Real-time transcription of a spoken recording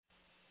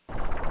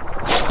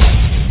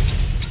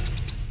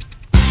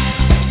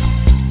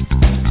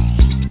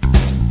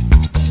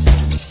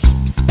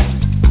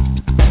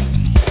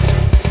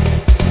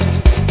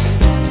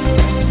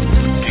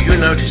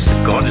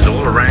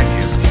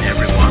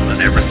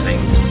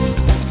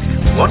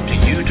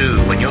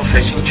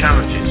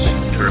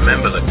challenges to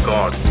remember that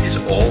God is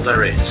all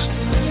there is.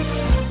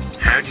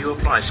 How do you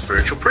apply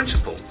spiritual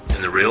principle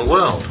in the real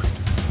world?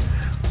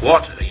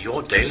 What are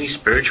your daily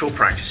spiritual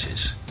practices?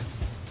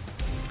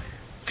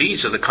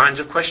 These are the kinds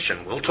of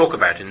questions we'll talk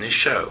about in this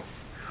show.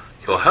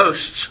 Your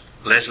hosts,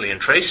 Lesley and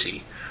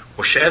Tracy,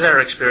 will share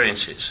their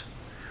experiences,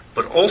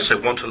 but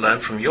also want to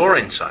learn from your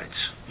insights,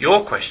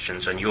 your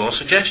questions, and your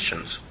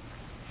suggestions.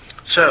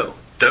 So,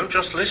 don't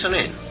just listen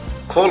in.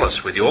 Call us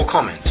with your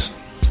comments.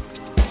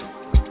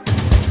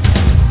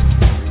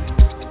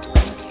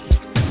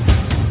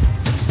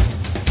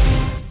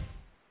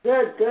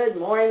 Good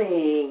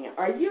morning.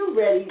 Are you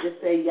ready to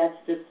say yes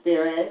to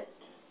Spirit?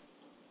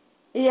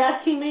 Are you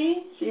asking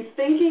me? She's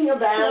thinking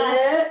about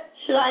it.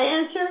 Should I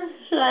answer?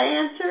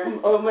 I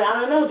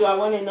don't know. Do I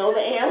want to know the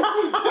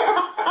answer?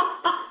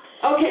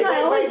 Okay,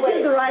 wait.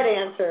 Give the right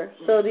answer.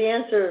 So the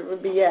answer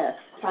would be yes.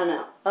 Time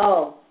out.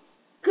 Oh.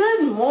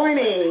 Good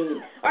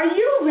morning. Are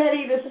you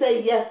ready to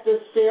say yes to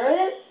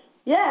Spirit?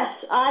 Yes,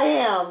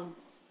 I am.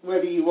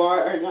 Whether you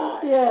are or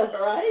not. Yes.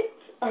 All right?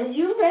 Are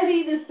you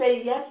ready to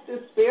say yes to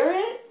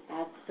Spirit?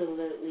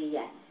 Absolutely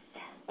yes.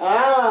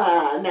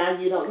 Now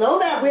you don't know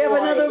that We voice. have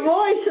another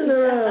voice in the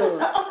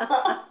room.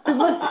 It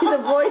must be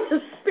the voice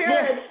of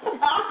Spirit.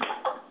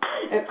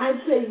 And I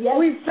say yes.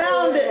 We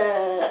found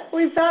it.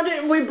 We found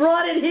it and we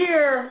brought it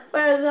here.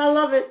 I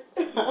love it.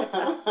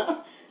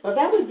 Well,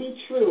 that would be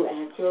true,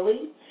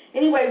 actually.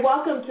 Anyway,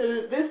 welcome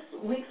to this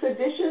week's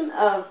edition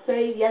of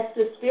Say Yes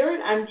to Spirit.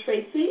 I'm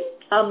Tracy.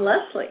 I'm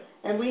Lesley.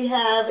 And we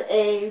have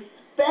a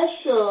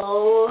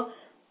special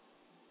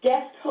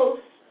guest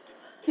host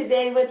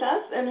today with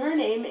us, and her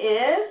name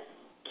is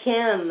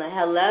Kim.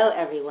 Hello,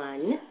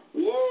 everyone.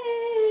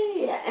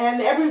 Yay!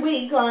 And every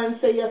week on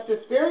Say Yes to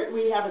Spirit,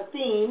 we have a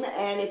theme,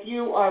 and if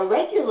you are a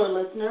regular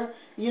listener,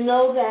 you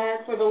know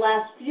that for the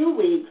last few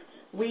weeks,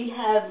 we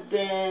have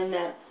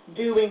been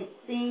doing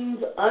themes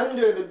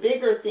under the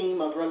bigger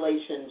theme of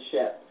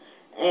relationship.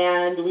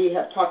 And we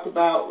have talked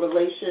about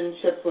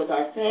relationships with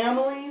our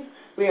families.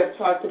 We have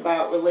talked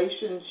about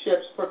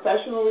relationships,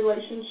 professional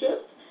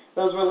relationships,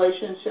 those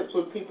relationships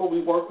with people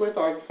we work with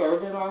or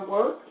serve in our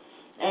work.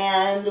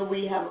 And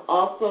we have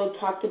also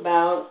talked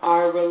about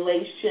our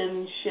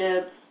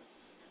relationships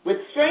with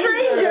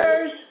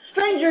strangers.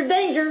 Stranger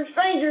danger.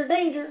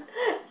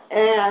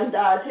 And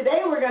today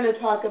we're going to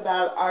talk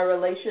about our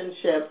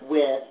relationship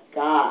with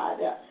God.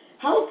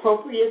 How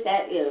appropriate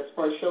that is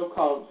for a show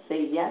called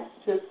Say Yes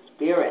to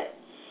Spirit.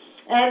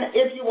 And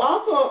if you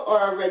also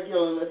are a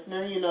regular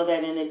listener, you know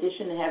that in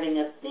addition to having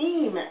a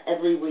theme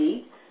every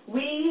week,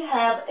 we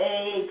have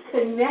a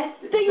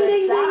connect. Ding,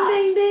 ding,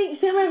 ding, ding.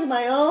 See, I'm going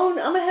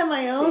to have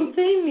my own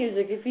theme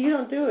music if you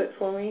don't do it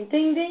for me.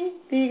 Ding, ding.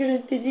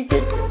 Did you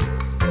get...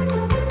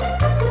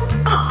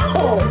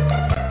 Oh!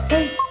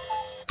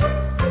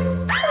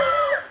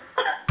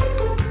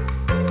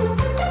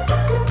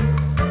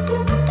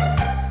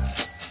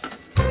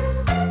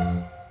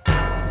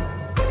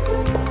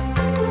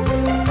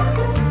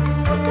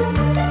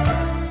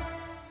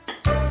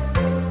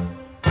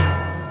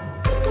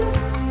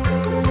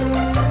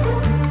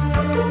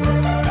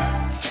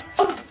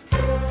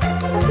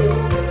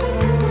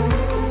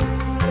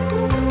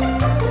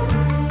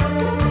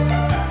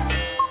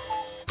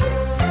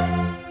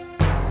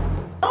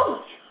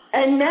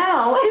 And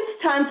now it's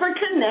time for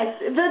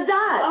Connect the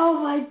Dots. Oh,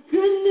 my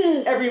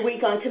goodness. Every week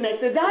on Connect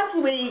the Dots,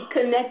 we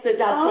connect the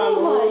dots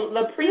from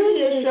the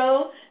previous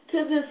show to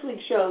this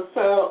week's show.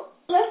 So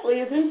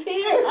Lesley is in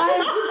tears.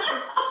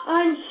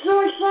 I'm so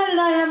excited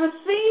I have a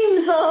theme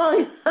song.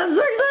 I'm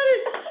so excited.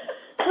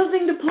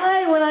 Something to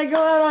play when I go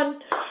out on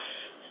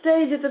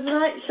stage at the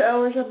Tonight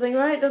Show or something,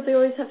 right? Don't they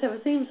always have to have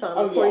a theme song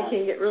before you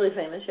can get really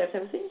famous? You have to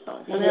have a theme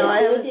song. So now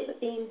I have a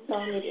theme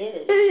song. It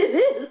is. It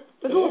is.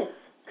 It is.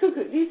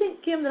 Cuckoo. Do you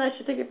think, Kim, that I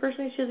should take it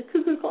personally? She has a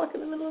cuckoo clock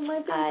in the middle of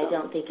my theme song. I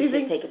don't think you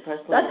should take it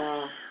personally at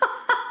all.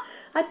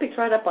 I picked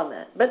right up on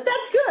that. But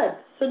that's good.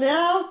 So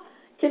now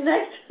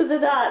connect the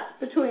dots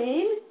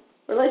between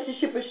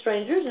relationship with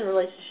strangers and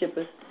relationship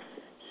with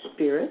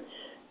spirits.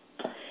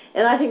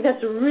 And I think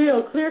that's a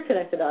real clear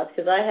connect the dots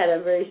because I had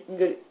a very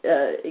good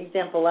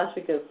example last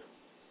week of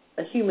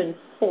a human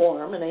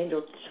form, an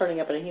angel turning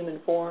up in a human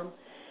form.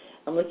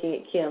 I'm looking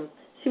at Kim.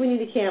 See, we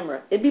need a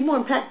camera. It'd be more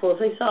impactful if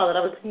they saw that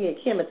I was looking at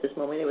Kim at this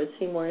moment. It would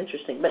seem more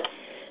interesting. But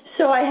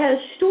so I had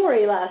a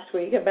story last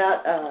week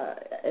about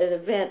an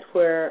event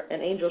where an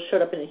angel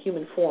showed up in a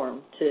human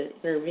form to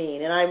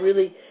intervene, and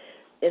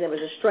it was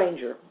a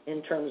stranger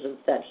in terms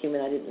of that human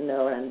I didn't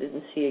know and I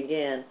didn't see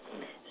again.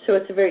 So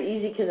it's a very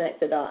easy connect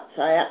the dots.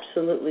 I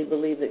absolutely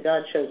believe that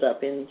God shows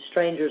up in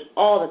strangers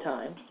all the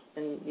time,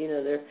 and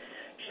they're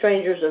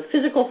strangers of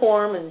physical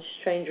form and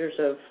strangers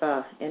of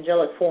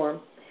angelic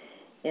form.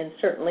 And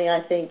certainly I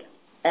think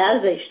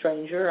as a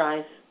stranger,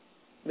 I've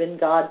been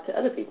God to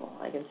other people.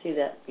 I can see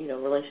that,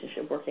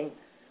 relationship working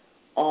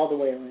all the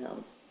way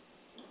around.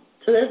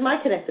 So there's my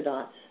connect the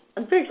dots.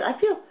 I feel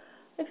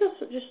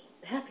so just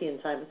happy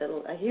inside with that.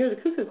 I hear the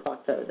cuckoo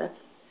clock, though. That's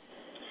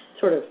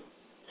sort of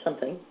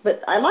something.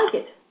 But I like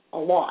it a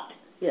lot.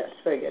 Yes,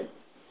 very good.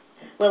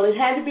 Well, it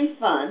had to be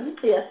fun.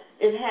 Yes.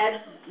 It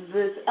had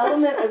this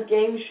element of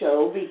game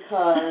show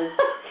because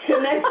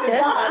Connect the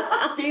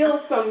Dots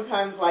feels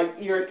sometimes like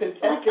you're a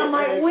contestant. I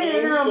might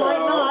win or I might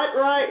not.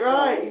 Right.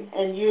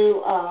 And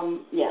you,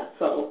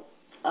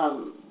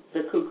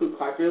 the cuckoo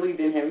clock really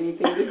didn't have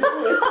anything to do with it.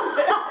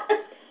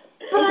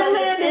 But I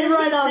landed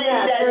right on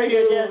that. Very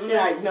good. Yes.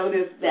 I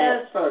noticed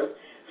that first.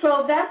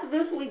 So that's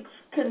this week's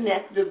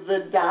Connect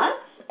the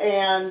Dots,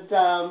 and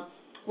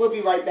we'll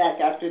be right back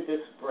after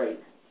this break.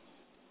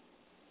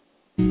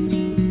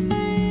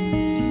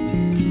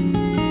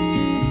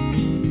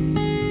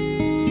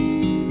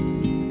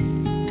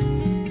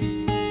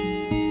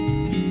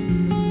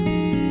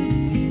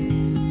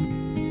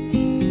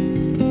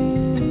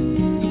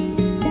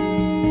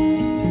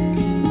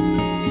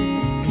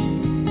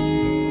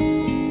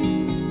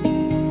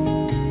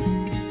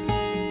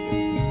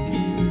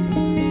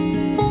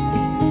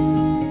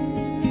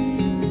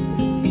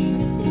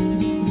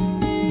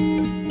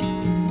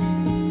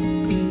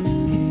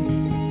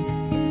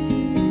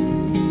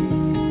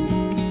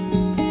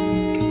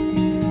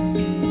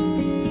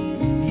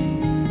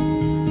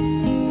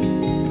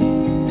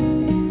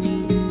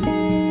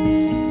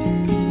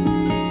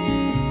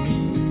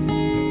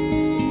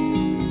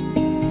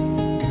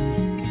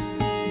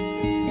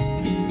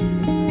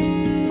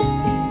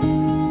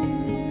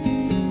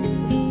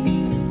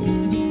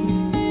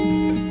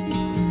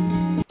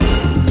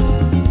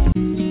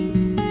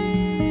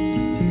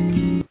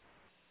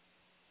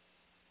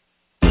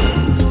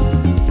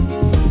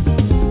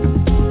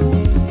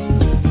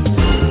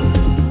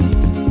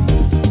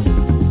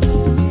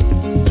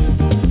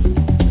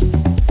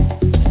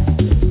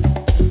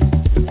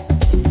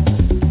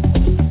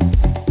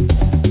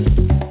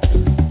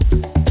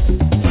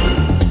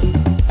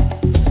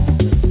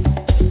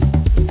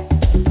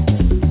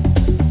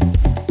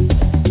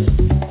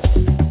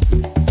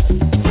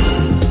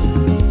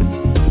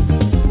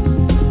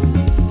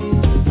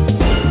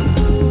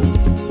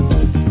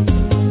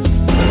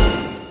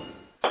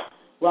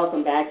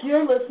 Welcome back.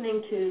 You're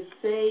listening to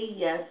Say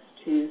Yes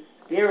to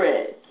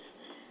Spirit.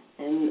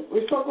 And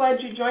we're so glad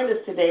you joined us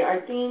today.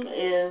 Our theme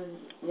is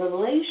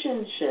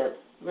relationships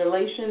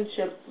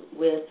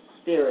with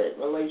Spirit,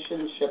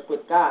 relationship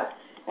with God.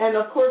 And,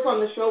 of course,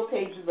 on the show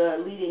page, the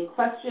leading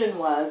question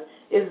was,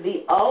 is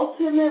the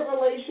ultimate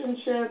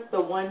relationship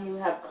the one you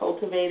have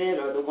cultivated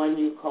or the one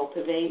you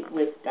cultivate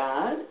with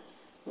God?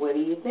 What do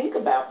you think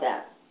about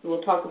that?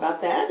 We'll talk about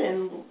that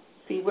and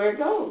see where it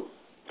goes.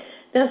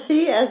 Now,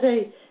 see, as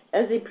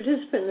a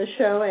participant in the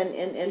show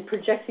and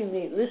projecting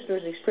the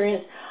listener's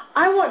experience,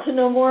 I want to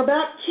know more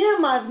about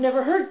Kim. I've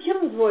never heard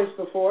Kim's voice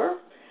before.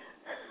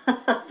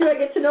 Do I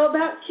get to know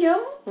about Kim?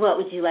 What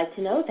would you like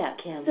to know about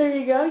Kim? There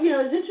you go. You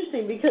know, it's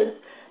interesting because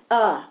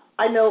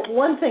I know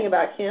one thing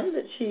about Kim,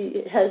 that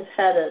she has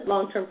had a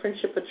long-term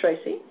friendship with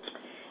Tracy.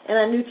 And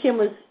I knew Kim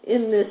was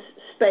in this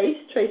space,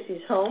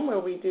 Tracy's home, where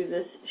we do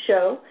this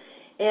show.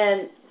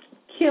 And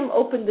Kim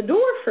opened the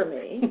door for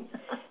me.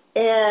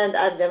 And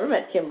I've never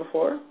met Kim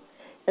before.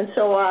 And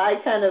so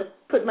I kind of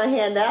put my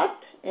hand out,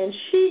 and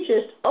she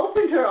just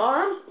opened her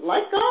arms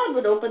like God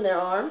would open their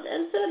arms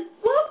and said,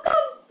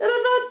 welcome. And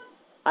I thought,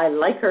 I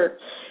like her,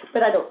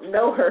 but I don't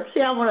know her.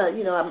 See, I want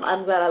to,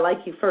 I'm glad I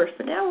like you first,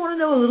 but now I want to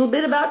know a little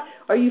bit about,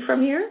 are you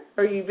from here?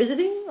 Are you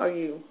visiting? Are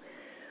you?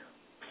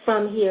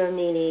 From here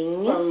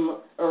meaning? From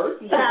Earth?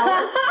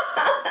 Dallas.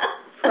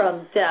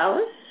 From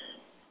Dallas?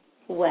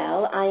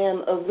 Well, I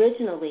am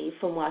originally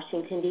from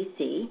Washington,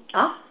 D.C.,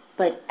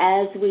 but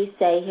as we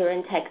say here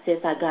in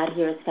Texas, I got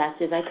here as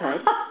fast as I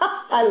could.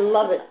 I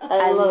love it.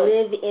 I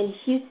live in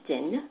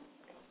Houston,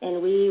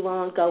 and we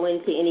won't go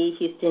into any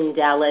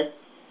Houston-Dallas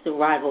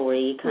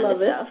rivalry kind of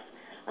stuff.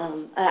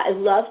 I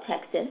love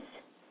Texas,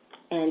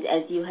 and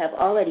as you have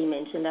already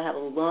mentioned, I have a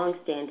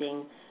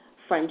long-standing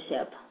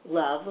friendship,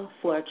 love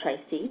for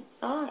Tracy.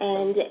 Awesome.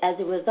 And as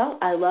a result,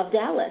 I love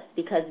Dallas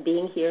because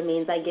being here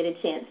means I get a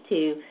chance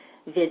to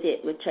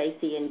visit with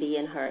Tracy and be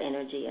in her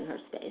energy and her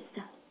space.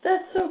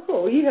 That's so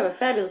cool. You have a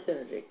fabulous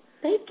energy.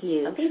 Thank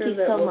you. I'm Thank sure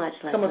you that so will much,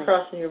 come Lesley.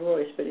 across in your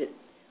voice, but it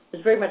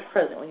was very much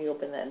present when you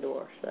opened that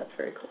door, so that's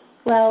very cool.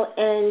 Well,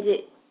 and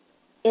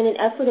in an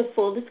effort of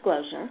full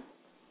disclosure,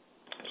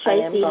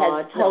 Tracy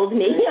has told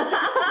me.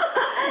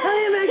 I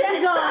am actually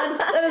God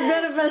that has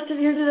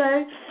manifested here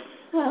today.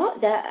 Well,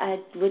 that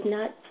I would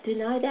not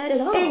deny that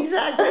at all.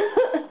 Exactly.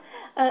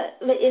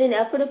 But in an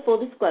effort of full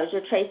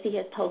disclosure, Tracy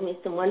has told me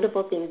some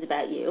wonderful things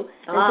about you.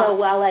 And so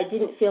while I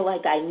didn't feel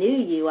like I knew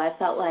you, I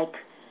felt like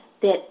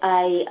that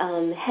I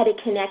had a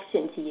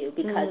connection to you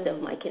because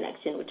of my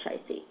connection with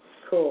Tracy.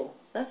 Cool.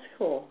 That's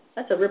cool.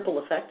 That's a ripple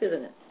effect,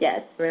 isn't it?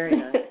 Yes. Very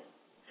nice.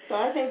 So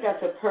I think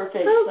that's a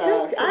perfect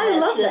connection I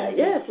love that.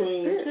 Yes,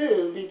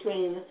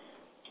 between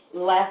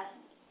last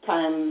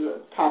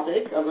time's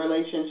topic of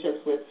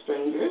relationships with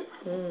strangers,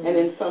 and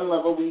in some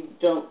level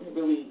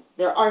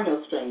there are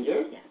no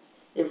strangers. Yes.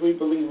 If we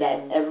believe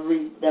that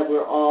that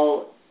we're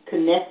all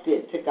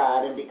connected to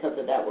God, and because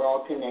of that we're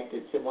all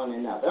connected to one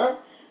another,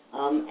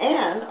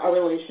 and our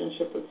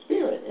relationship with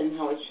Spirit and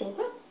how it shows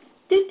up.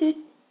 I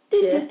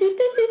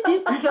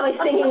feel like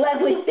singing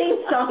Leslie's theme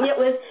song. It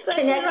was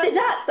Connect the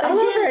Dots all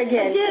over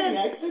again.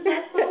 Connect the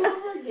Dots all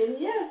over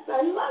again. Yes,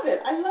 I love it.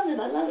 I love it.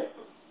 I love it.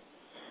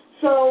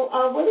 So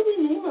what do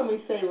we mean when we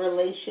say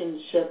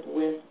relationship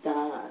with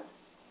God?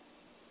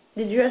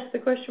 Did you ask the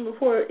question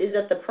before? Is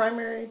that the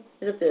primary?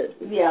 Is it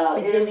the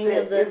beginning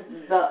of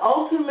the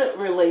ultimate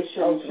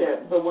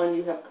relationship, the one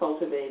you have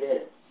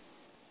cultivated,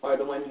 or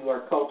the one you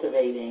are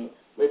cultivating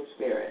with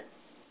Spirit?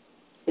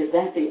 Is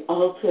that the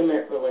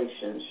ultimate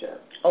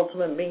relationship?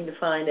 Ultimate being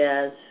defined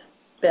as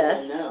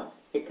best? No.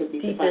 It could be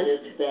deepest, defined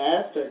as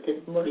best, or it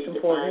could be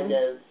defined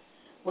as,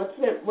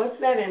 what's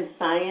that in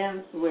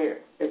science where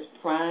it's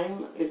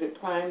prime? Is it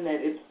prime that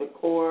it's the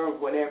core of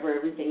whatever,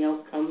 everything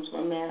else comes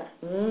from that?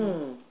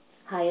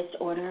 Highest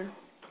order.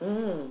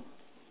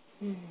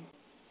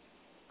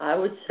 I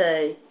would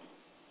say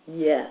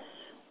yes.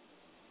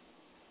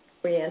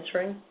 Were you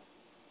answering?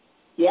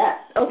 Yes.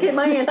 Okay,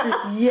 my answer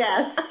is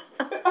yes.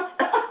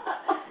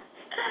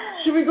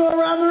 Should we go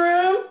around the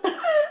room?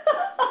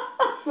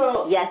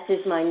 So, yes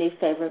is my new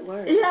favorite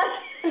word. Yes.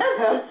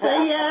 Say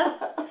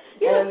yes.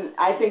 And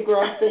I think we're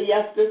going to say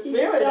yes to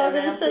Spirit. Y'all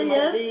going to say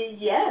yes?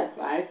 Yes.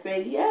 I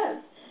say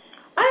yes.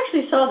 I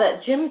actually saw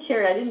that Jim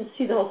Carrey. I didn't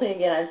see the whole thing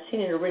again. I'd seen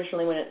it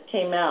originally when it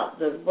came out.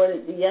 The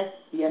Yes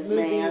movie,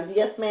 Man. the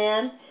Yes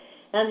Man.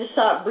 And I just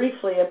saw it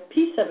briefly, a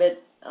piece of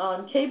it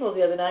on cable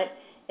the other night,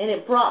 and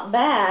it brought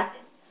back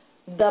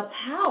the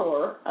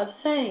power of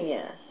saying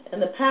yes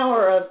and the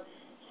power of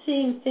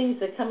seeing things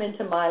that come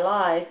into my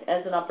life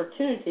as an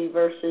opportunity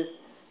versus,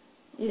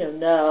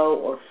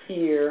 no or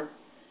fear.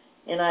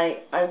 And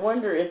I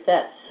wonder if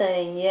that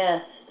saying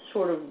yes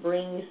sort of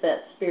brings that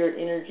spirit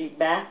energy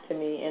back to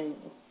me and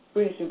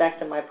brings me back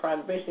to my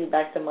prime, brings me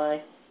back to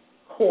my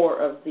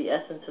core of the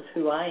essence of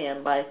who I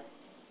am by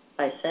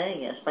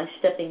saying yes, by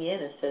stepping in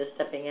instead of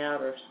stepping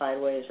out or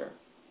sideways or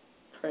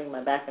turning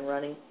my back and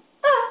running.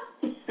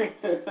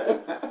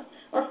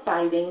 Or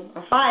fighting.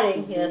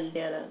 Yes,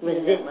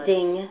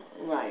 resisting.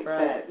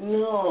 Right.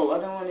 No, I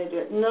don't want to do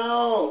it.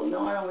 No,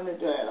 I don't want to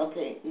do it.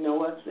 Okay,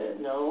 Noah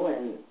said no,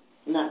 and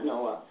not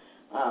Noah.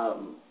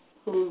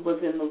 Who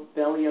was in the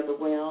belly of the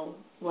whale?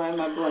 Why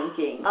am I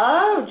blanking?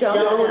 Oh,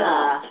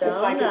 Jonah. It's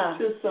like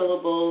it's 2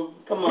 syllables.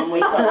 Come on,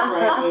 wake up,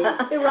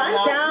 right? It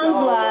sounds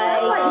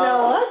like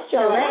Noah.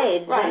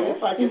 Charade. Right. It's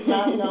like it's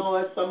not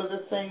Noah. Some of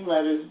the same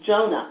letters.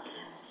 Jonah.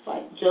 It's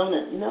like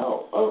Jonah.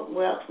 No. Oh,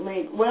 well,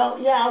 maybe. Well,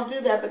 yeah, I'll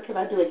do that, but can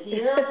I do it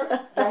here?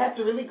 Do I have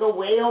to really go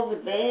way over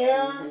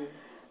there?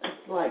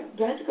 It's like,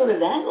 do I have to go to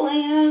that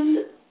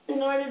land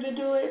in order to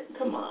do it?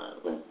 Come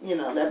on.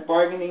 That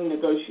bargaining,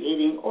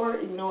 negotiating,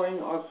 or ignoring,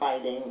 or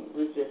fighting,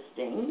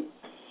 resisting.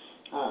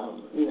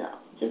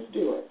 Just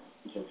do it.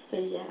 Just say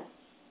yes.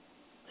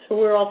 So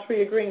we're all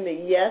three agreeing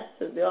that yes,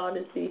 that God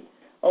is the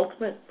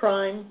ultimate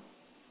prime,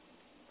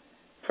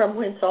 from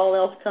whence all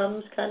else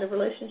comes kind of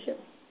relationship?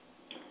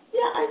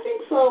 Yeah, I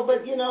think so.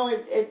 But,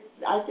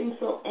 I think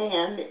so.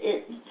 And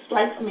it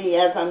strikes me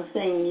as I'm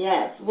saying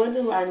yes. What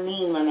do I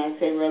mean when I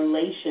say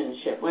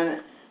relationship? When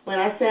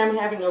I say I'm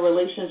having a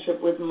relationship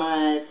with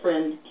my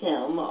friend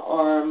Kim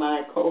or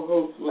my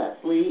co-host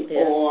Lesley,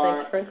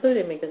 thanks for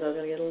including me because I was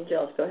going to get a little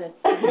jealous. Go ahead.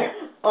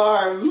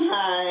 Or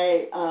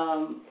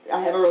I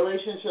have a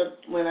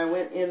relationship when I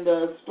went in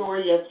the store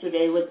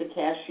yesterday with the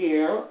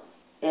cashier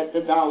at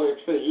the Dollar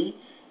Tree.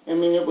 I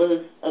mean, it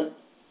was a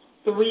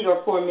 3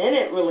 or 4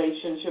 minute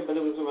relationship, but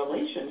it was a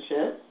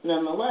relationship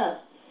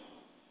nonetheless.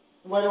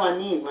 What do I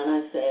mean when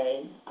I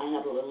say I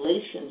have a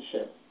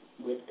relationship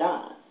with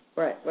God?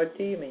 Right. What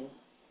do you mean?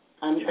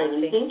 I'm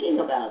thinking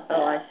about that.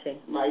 Oh, I see.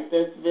 Right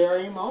this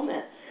very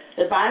moment.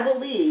 If I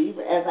believe,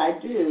 as I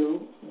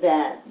do,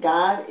 that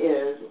God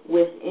is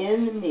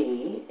within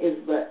me, is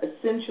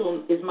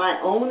my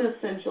own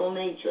essential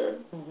nature,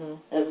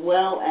 as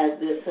well as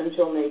the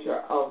essential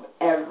nature of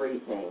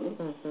everything,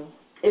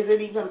 is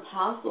it even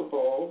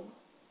possible?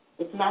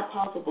 It's not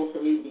possible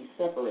for me to be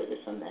separated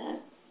from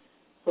that.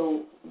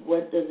 So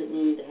what does it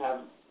mean to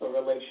have a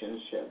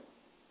relationship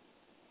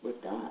with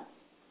God?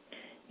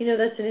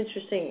 That's an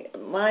interesting,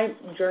 my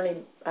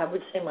journey, I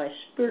would say my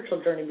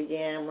spiritual journey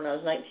began when I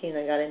was 19.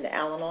 I got into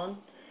Al-Anon,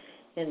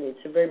 and it's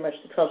very much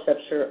the 12 steps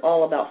are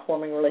all about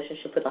forming a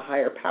relationship with a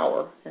higher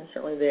power, and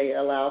certainly they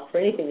allow for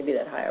anything to be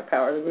that higher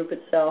power, the group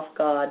itself,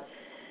 God,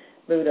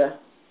 Buddha,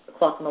 the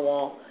clock on the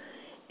wall.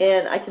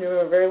 And I can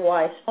remember a very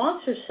wise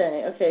sponsor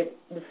saying, okay,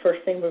 the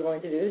first thing we're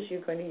going to do is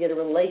you're going to get a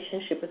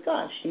relationship with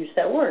God. She used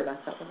that word, and I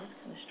thought, well, that's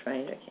kind of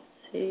strange. I can't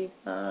see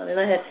God. And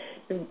I had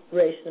been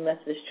raised in the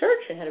Methodist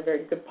Church and had a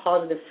very good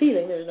positive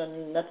feeling. There was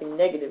nothing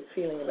negative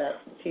feeling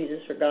about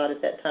Jesus or God at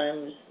that time.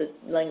 It was the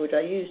language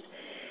I used.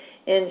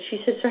 And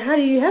she said, so how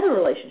do you have a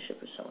relationship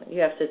with someone?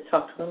 You have to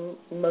talk to them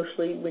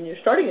mostly when you're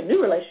starting a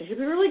new relationship.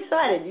 You're really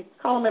excited. You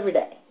call them every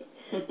day.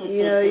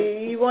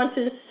 You want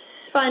to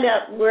find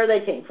out where they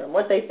came from,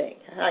 what they think.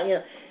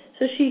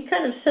 So she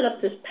kind of set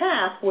up this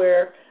path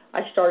where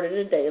I started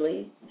a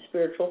daily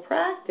spiritual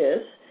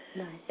practice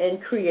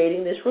and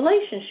creating this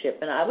relationship.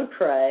 And I would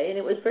pray, and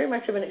it was very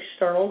much of an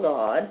external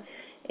God.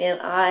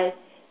 And I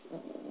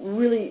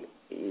really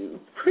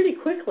pretty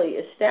quickly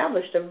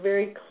established a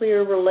very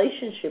clear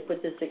relationship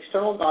with this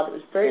external God that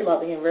was very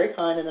loving and very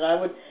kind, and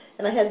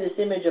I had this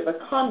image of a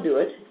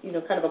conduit,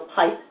 kind of a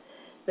pipe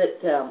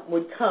that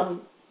would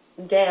come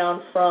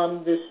down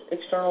from this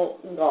external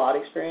God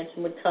experience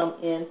and would come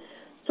in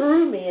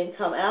through me and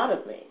come out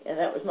of me. And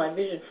that was my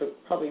vision for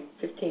probably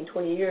 15,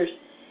 20 years.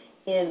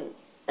 And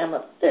I'm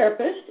a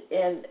therapist,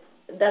 and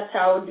that's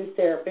how I would do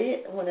therapy.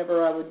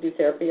 Whenever I would do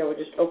therapy, I would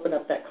just open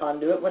up that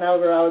conduit.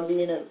 Whenever I would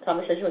be in a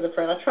conversation with a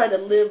friend, I tried to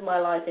live my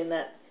life in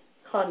that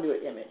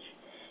conduit image.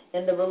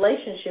 And the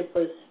relationship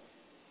was,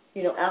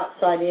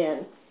 outside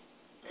in,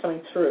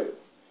 coming through.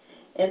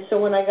 And so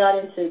when I got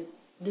into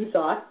New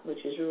Thought, which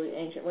is really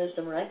ancient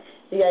wisdom, right?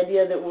 The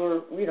idea that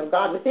we're,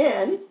 God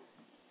within,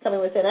 coming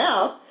within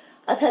out,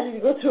 I've had to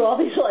go through all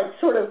these,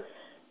 sort of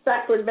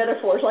backward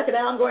metaphors,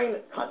 now I'm going,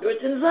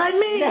 conduit's inside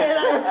me,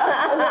 and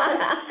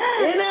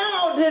in,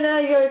 out,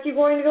 and you keep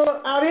going to go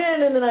out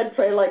in, and then I'd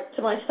pray,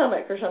 to my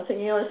stomach or something,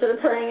 instead of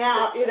praying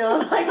out,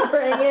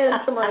 praying in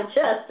to my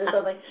chest or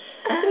something.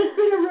 So it's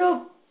been a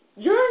real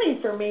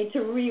journey for me to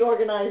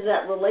reorganize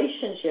that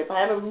relationship. I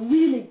have a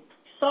really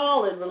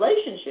solid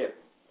relationship,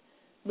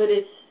 but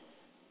it's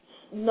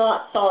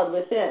not solid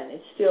within.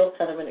 It's still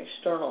kind of an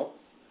external.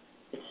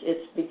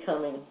 It's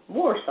becoming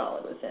more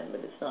solid within, but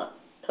it's not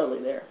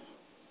totally there.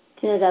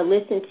 As I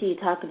listened to you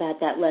talk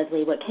about that,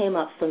 Lesley, what came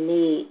up for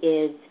me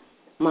is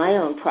my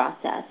own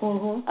process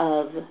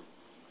of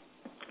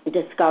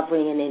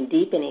discovering and then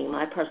deepening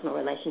my personal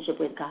relationship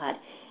with God.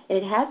 And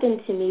it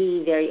happened to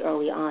me very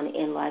early on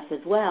in life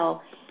as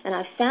well, and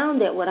I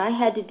found that what I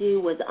had to do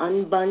was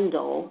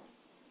unbundle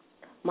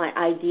my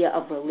idea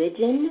of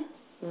religion,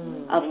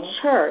 of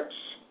church,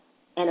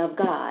 and of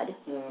God,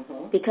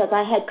 because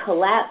I had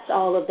collapsed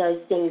all of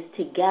those things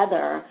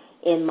together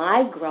in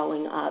my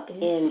growing up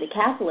in the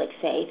Catholic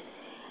faith.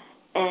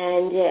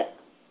 And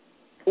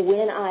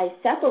when I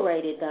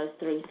separated those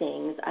three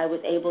things, I was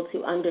able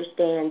to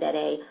understand that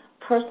a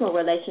personal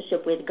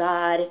relationship with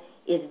God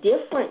is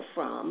different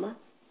from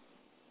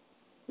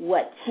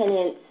what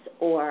tenets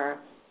or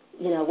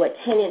what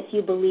tenets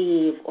you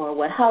believe or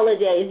what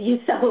holidays you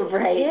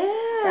celebrate. Yeah.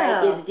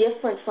 Right? Is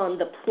different from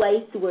the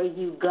place where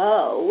you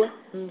go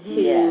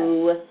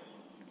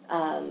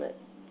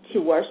to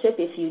worship,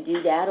 if you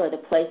do that, or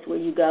the place where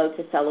you go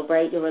to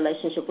celebrate your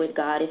relationship with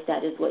God, if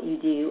that is what you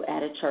do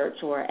at a church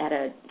or at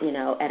a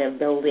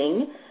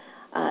building.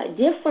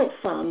 Different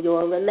from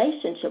your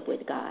relationship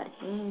with God.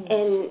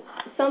 And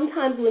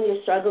sometimes when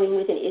you're struggling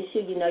with an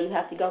issue, you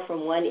have to go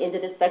from one end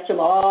of the spectrum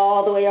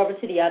all the way over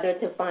to the other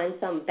to find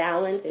some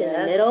balance in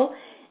the middle.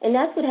 And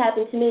that's what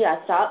happened to me.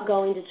 I stopped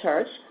going to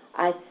church.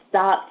 I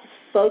stopped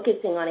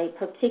focusing on a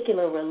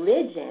particular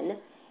religion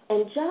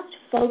and just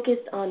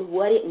focused on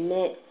what it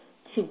meant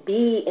to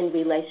be in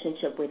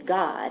relationship with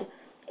God.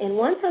 And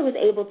once I was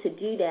able to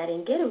do that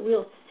and get a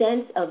real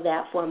sense of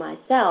that for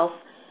myself,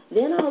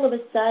 then all of a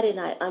sudden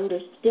I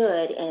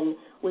understood and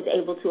was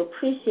able to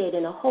appreciate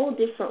in a whole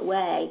different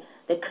way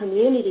the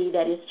community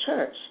that is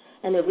church.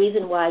 And the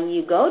reason why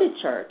you go to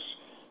church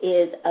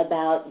is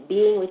about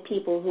being with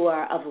people who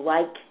are of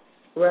like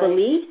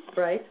beliefs.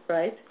 Right.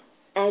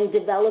 And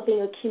developing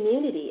a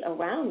community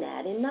around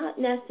that, and not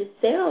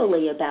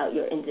necessarily about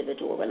your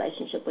individual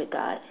relationship with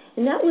God.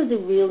 And that was a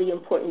really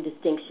important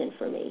distinction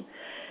for me.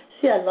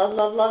 See, I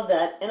love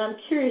that. And I'm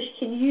curious,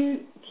 can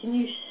you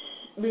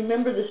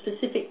remember the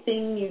specific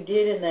thing you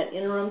did in that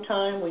interim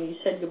time when you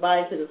said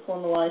goodbye to the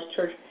formalized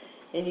church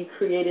and you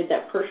created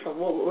that personal?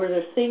 Were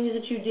there things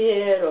that you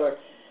did, or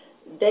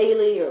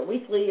daily or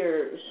weekly,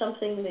 or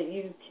something that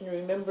you can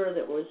remember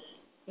that was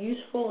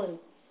useful in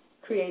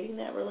creating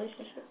that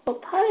relationship?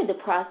 Well, part of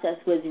the process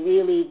was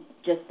really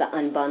just the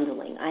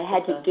unbundling. I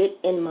had to get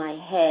in my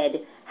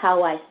head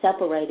how I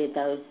separated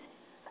those,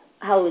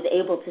 how I was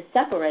able to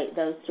separate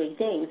those three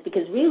things,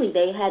 because really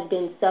they had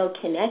been so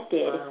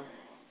connected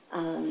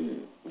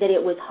that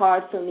it was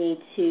hard for me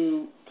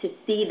to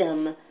see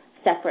them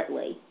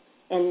separately.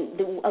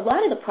 And a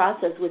lot of the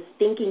process was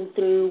thinking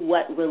through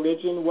what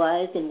religion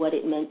was and what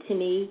it meant to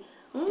me,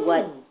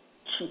 what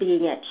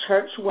being at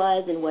church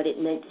was and what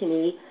it meant to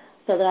me,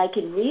 so that I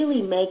could really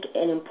make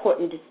an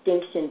important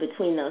distinction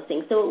between those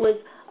things. So it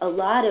was a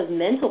lot of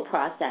mental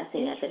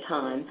processing at the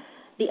time.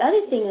 The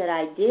other thing that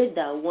I did,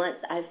 though, once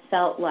I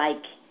felt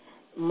like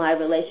my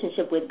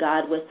relationship with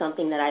God was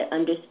something that I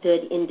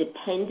understood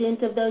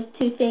independent of those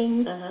two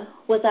things,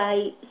 was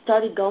I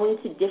started going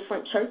to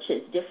different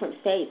churches, different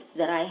faiths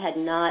that I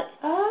had not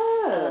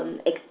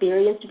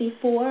experienced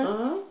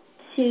before,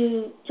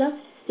 to just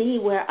see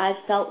where I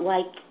felt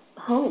like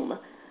home,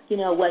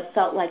 what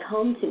felt like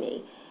home to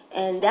me.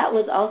 And that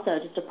was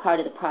also just a part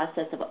of the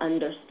process of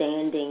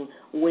understanding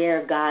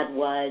where God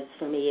was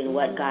for me and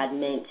what God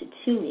meant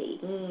to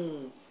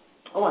me.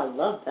 Oh, I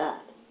love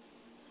that.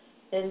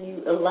 And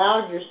you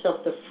allowed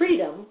yourself the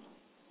freedom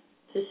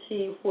to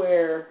see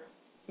where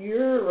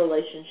your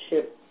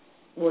relationship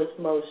was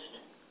most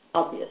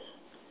obvious.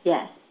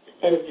 Yes,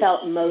 and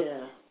felt most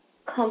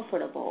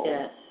comfortable.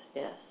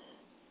 Yes.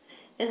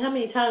 And how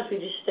many times we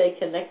just stay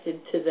connected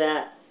to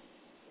that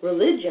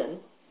religion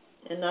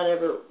and not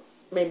ever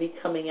maybe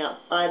coming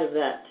outside of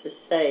that to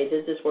say,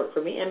 does this work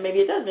for me? And maybe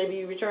it does. Maybe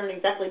you return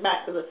exactly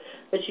back to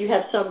but you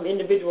have some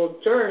individual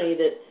journey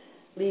that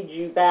leads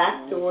you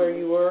back to where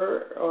you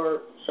were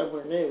or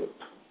somewhere new.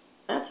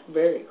 That's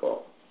very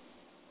cool.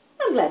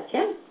 I'm glad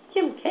Kim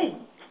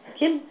came.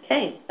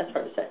 That's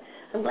hard to say.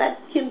 I'm glad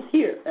Kim's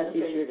here. That's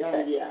easier to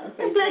say. Yeah.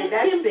 I'm glad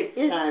Kim is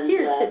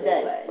here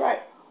today.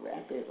 Right.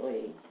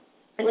 Rapidly.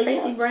 And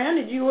Tracy Brown,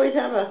 did you always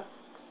have a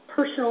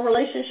personal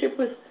relationship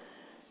with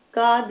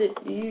God that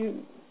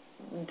you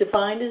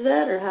defined as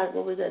that, or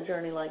what was that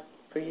journey like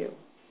for you?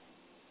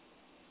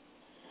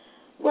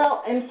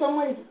 Well, in some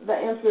ways, the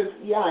answer is,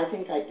 yeah, I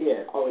think I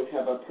did always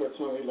have a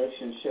personal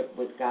relationship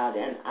with God.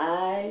 And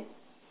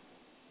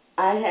I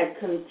had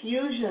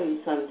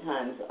confusion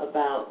sometimes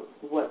about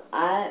what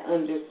I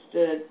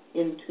understood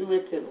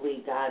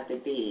intuitively God to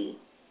be,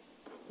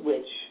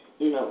 which,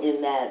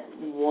 in that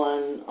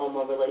one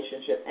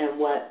relationship, and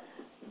what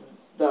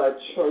the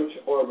church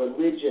or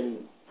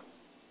religion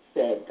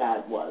said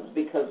God was,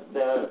 because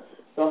the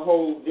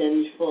whole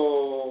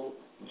vengeful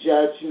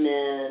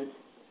judgment,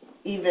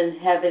 even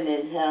heaven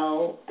and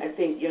hell, I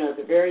think, as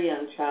a very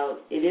young child,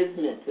 it is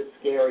meant to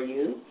scare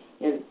you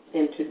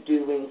into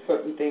doing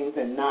certain things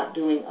and not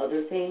doing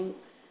other things.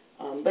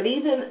 But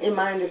even in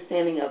my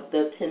understanding of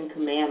the Ten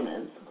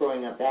Commandments,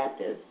 growing up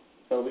Baptist,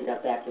 so we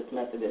got Baptist,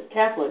 Methodist,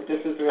 Catholic,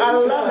 this is really I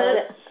love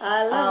it.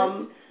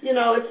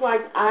 It's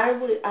like I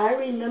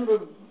remember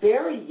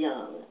very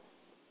young,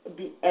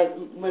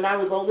 when I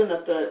was old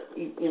enough to,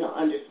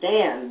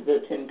 understand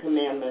the Ten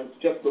Commandments,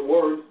 just the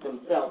words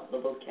themselves, the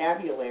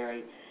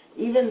vocabulary.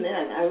 Even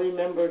then, I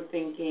remember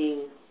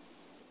thinking,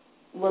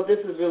 well, this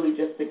is really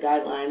just a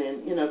guideline,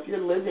 and, if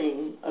you're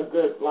living a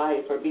good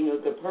life or being a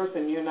good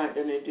person, you're not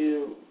going to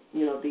do,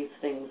 these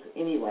things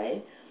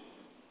anyway.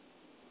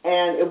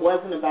 And it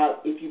wasn't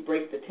about if you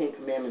break the Ten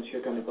Commandments,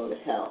 you're going to go to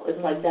hell. It's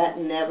like that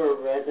never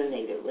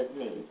resonated with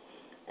me.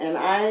 And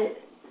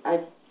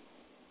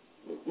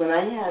when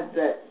I had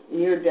that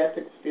near-death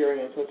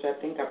experience, which I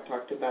think I've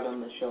talked about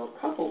on the show a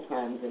couple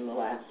times in the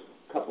last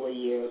couple of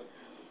years,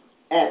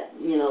 at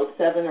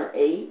 7 or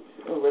 8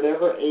 or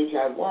whatever age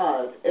I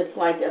was, it's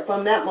like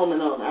from that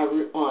moment on, I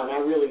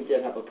really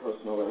did have a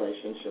personal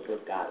relationship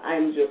with God. I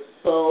was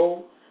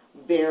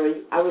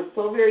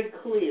so very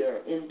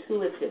clear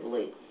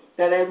intuitively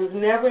that I was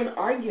never in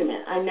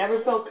argument. I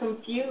never felt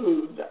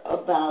confused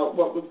about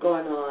what was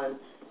going on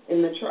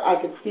in the church. I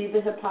could see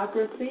the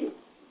hypocrisy,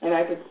 and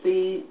I could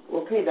see,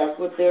 okay, that's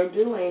what they're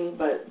doing,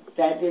 but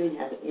that didn't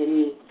have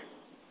any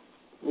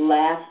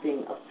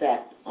lasting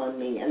effect on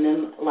me. And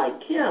then, like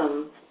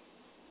Kim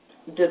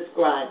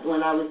described,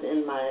 when I was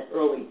in my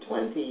early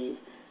 20s,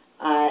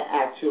 I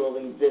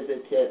actually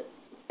visited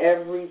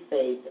every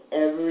faith,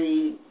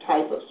 every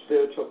type of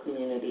spiritual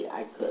community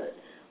I could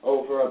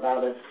over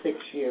about a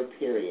 6-year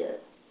period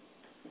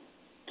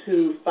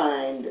to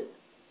find,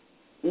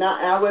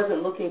 I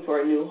wasn't looking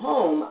for a new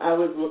home, I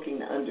was looking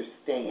to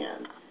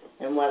understand.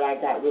 And what I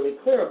got really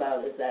clear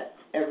about is that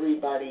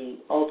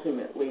everybody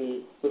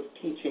ultimately was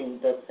teaching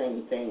the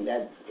same thing,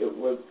 that it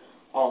was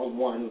all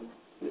one,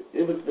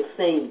 it was the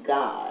same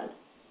God.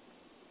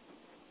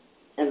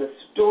 And the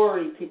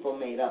story people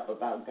made up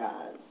about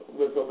God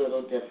was a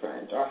little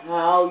different, or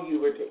how you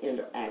were to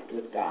interact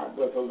with God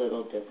was a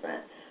little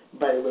different,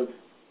 but it was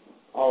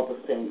all the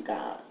same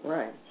God.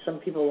 Right. Some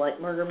people like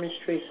murder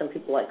mysteries, some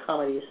people like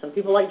comedies, some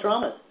people like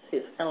dramas. See,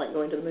 it's kind of like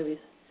going to the movies.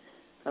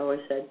 I always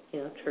said,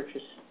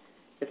 churches,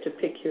 you have to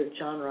pick your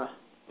genre.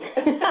 You're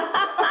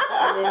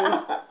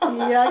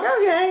like,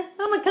 okay,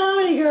 I'm a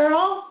comedy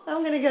girl.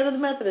 I'm going to go to the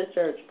Methodist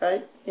church,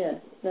 right? Yeah,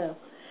 no.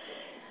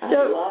 I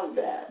love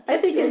that. I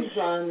think it's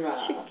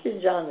genre. Check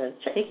your genre.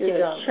 Check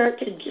your church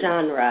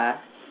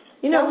genre.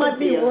 It might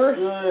be worth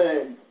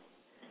good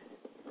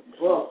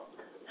book.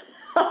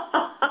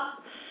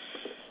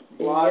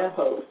 Blog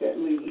post, at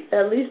least.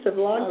 At least a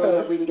blog post. I don't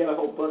know if we can get a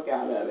whole book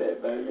out of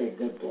it, but it's a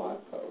good blog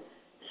post.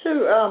 So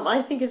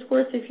I think it's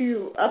worth, if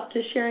you're up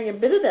to sharing a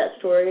bit of that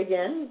story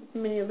again.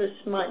 Many of us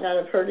might not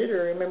have heard it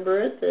or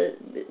remember it, the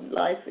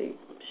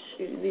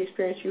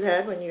experience you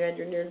had when you had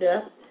your near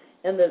death,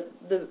 and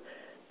the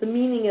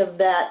meaning of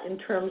that in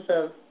terms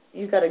of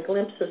you got a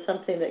glimpse of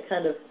something that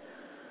kind of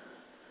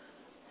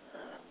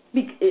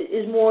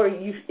is more,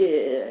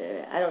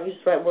 I don't use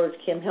the right words,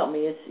 Kim, help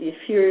me, it's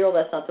ethereal,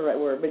 that's not the right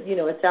word, but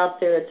it's out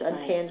there, it's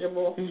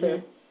intangible. Right.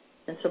 So,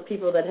 and so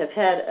people that have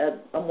had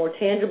a more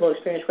tangible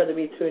experience, whether it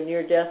be through a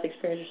near-death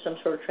experience or some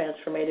sort of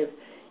transformative,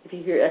 if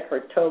you hear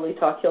Eckhart Tolle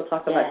talk, he'll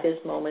talk about his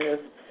moment of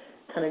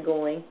kind of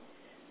going.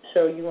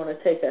 So you want to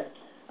take a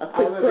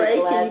quick break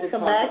and you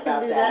come back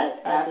and do that?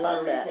 I'd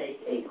love that.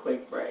 Take a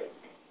quick break.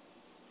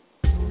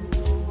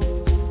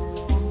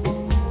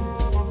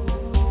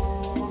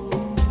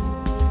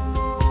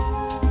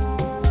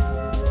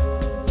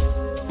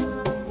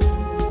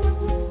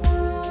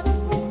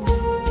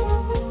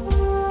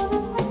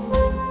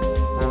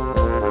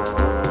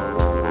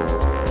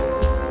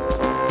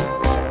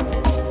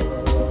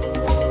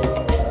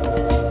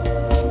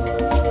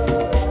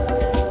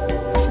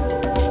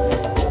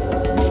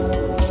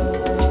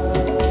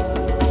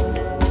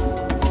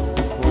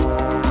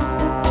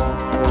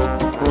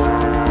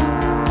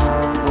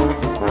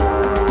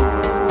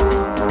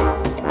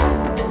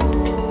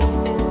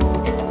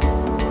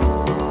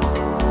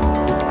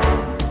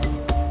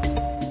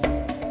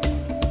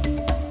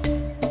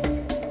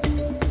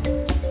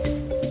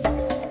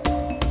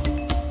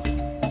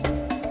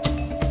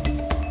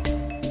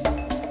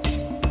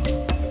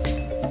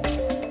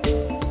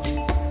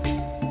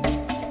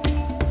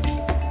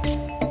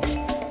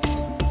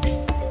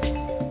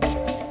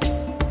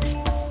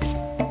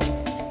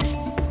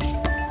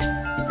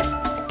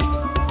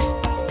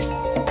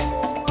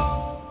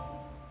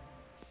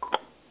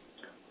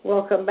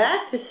 Welcome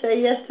back to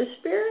Say Yes to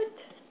Spirit.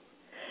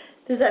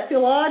 Does that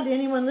feel odd to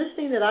anyone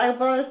listening that I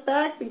brought us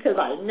back? Because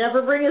I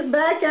never bring us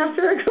back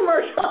after a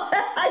commercial.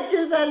 I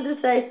just had to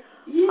say,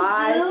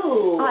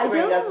 I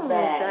bring us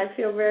back. I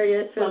feel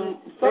very...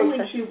 Some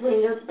weeks you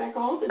bring us back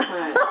all the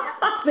time.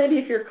 Maybe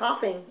if you're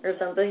coughing or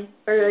something,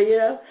 or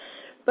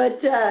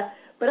But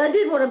I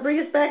did want to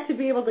bring us back to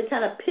be able to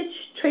kind of pitch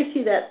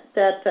Tracy that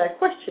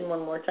question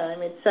one more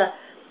time. It's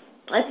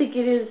I think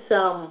it is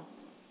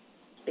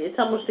it's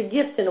almost a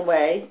gift in a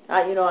way.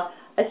 I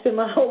spend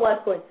my whole life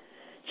going,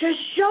 just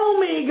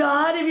show me,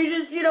 God, if you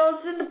just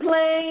send a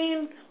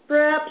plane,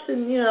 perhaps.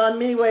 And in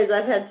many ways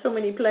I've had so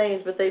many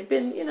planes, but they've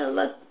been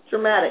less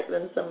dramatic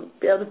than some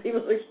other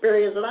people's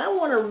experience. And I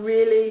want a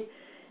really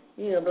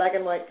black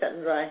and white, cut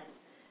and dry,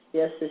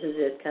 yes, this is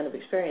it kind of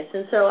experience.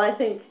 And so I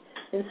think,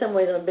 in some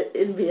ways, I'm a bit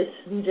envious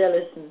and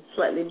jealous and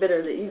slightly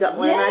bitter that you got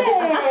one and I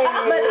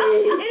didn't. But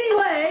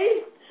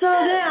anyway, so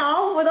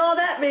now, with all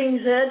that being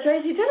said,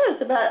 Tracy, tell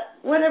us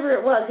about whatever it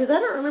was, because I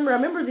don't remember. I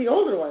remember the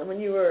older one when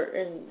you were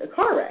in a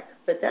car wreck,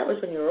 but that was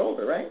when you were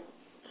older, right?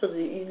 So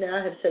you now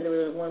have said there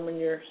was one when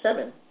you're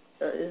 7.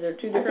 Is there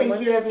 2 different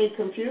ones? I think you have me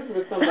confused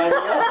with somebody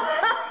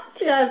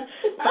else. Yes,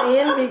 my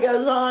envy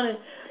goes on, and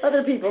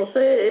other people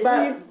say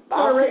about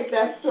I'll take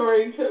that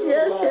story too.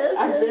 Yes.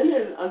 I've been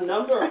in a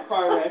number of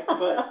car wrecks,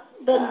 but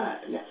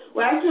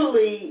well,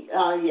 actually,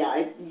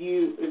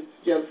 it's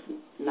just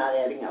not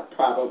adding up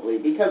probably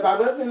because I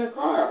was in a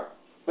car,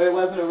 but it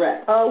wasn't a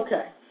wreck.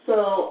 Okay.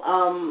 So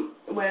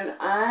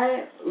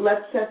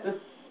let's set the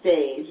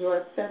stage,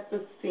 let's set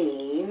the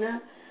scene.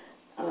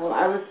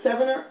 I was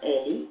 7 or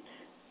 8,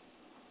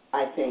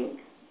 I think.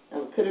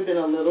 Could have been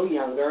a little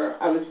younger.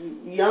 I was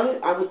young.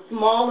 I was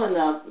small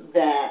enough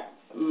that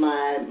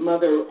my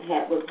mother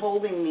was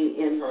holding me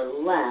in her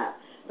lap,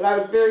 but I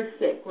was very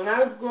sick. When I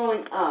was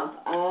growing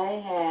up,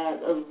 I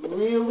had a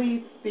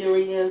really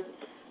serious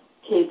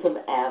case of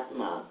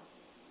asthma,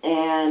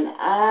 and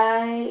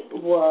I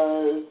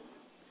was,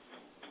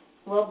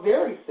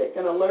 very sick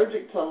and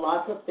allergic to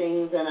lots of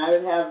things, and I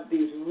would have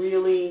these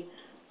really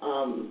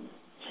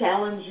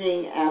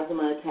challenging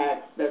asthma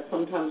attacks that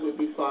sometimes would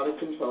be so out of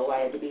control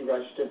I had to be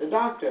rushed to the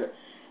doctor.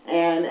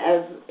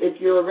 And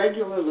if you're a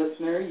regular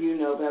listener, you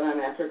know that I'm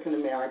African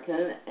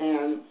American,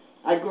 and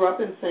I grew up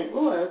in St.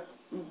 Louis,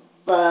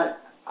 but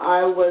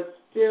I was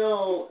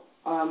still,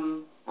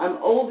 I'm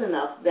old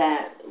enough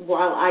that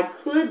while I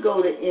could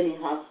go to any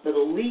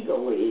hospital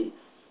legally,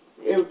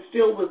 it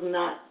still was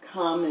not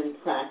common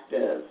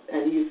practice,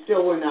 and you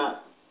still were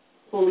not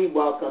fully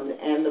welcomed,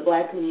 and the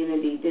black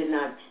community did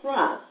not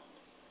trust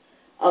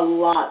a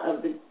lot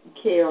of the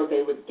care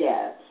they would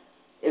get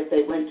if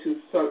they went to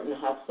certain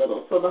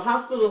hospitals. So the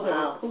hospitals that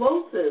were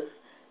closest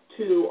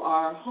to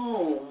our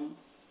home,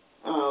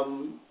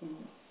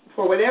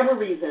 for whatever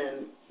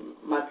reason,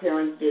 my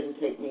parents didn't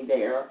take me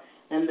there,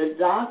 and the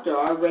doctor,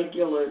 our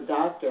regular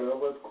doctor,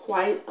 was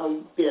quite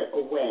a bit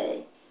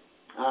away,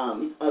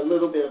 a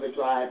little bit of a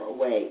drive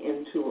away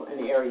into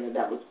an area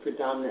that was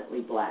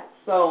predominantly black.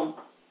 So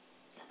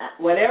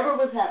whatever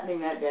was happening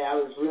that day, I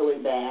was really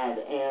bad,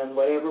 and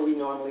whatever we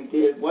normally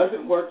did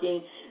wasn't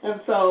working. And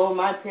so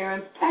my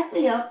parents packed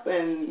me up,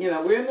 and,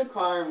 we're in the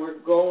car, and we're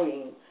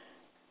going.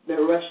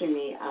 They're rushing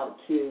me out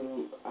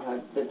to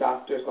the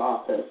doctor's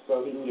office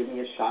so he can give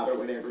me a shot or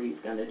whatever he's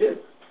going to do.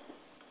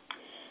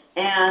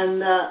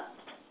 And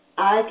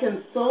I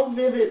can so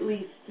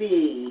vividly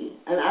see,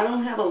 and I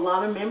don't have a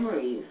lot of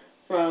memories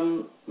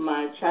from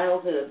my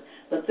childhood,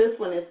 but this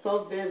one is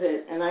so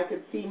vivid, and I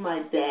could see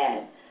my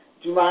dad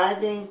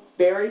driving,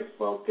 very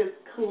focused,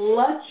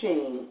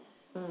 clutching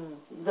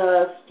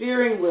the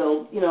steering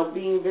wheel,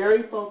 being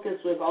very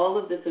focused with all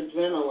of this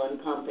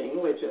adrenaline pumping,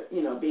 which,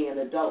 being an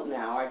adult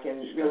now, I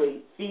can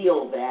really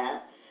feel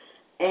that.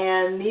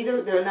 And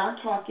they're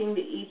not talking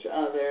to each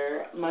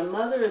other. My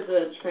mother is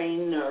a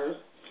trained nurse,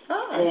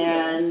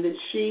 and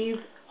she's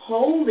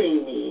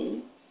holding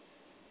me,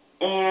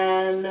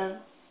 and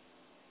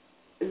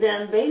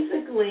then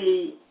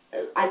basically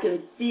I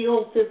can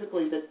feel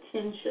physically the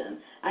tension.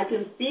 I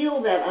can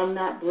feel that I'm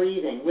not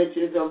breathing, which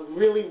is a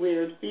really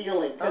weird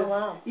feeling. Oh,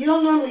 wow. You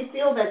don't normally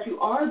feel that you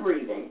are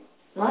breathing,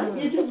 right?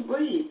 You just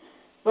breathe.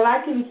 But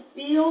I can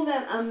feel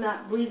that I'm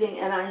not breathing,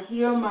 and I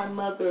hear my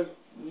mother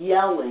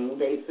yelling,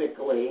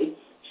 basically,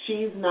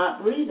 she's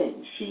not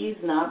breathing, she's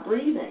not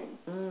breathing.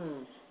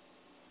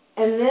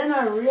 And then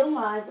I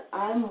realize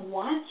I'm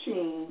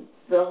watching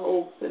the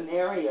whole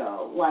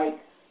scenario,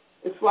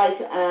 it's like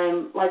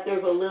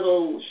there's a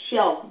little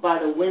shelf by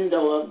the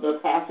window of the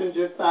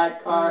passenger side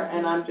car,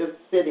 and I'm just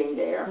sitting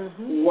there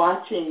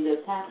watching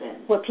this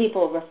happen. What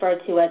people refer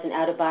to as an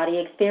out-of-body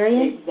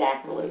experience?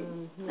 Exactly.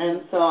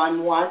 And so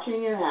I'm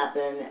watching it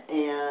happen,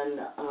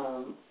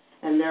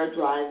 and they're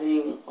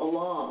driving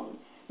along.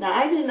 Now,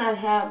 I did not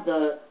have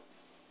the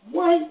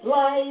white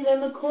light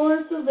and the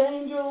chorus of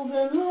angels,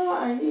 and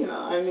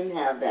I didn't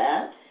have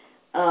that.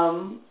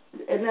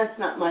 And that's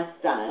not my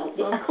style.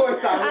 So, of course,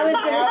 I was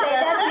going to say,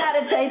 that's not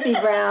a Tracy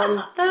Brown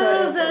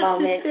sort of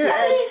moment.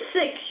 At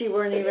 6, you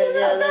weren't even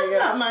there. That's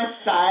not my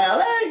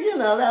style.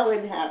 That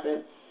wouldn't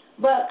happen.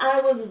 But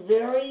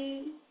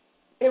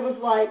it was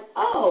like,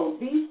 oh,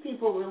 these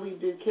people really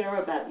do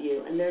care about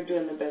you, and they're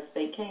doing the best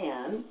they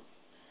can,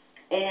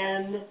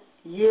 and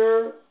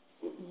you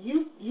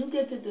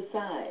get to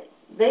decide.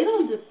 They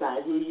don't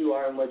decide who you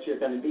are and what you're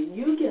going to be.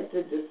 You get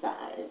to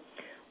decide.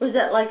 Was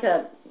that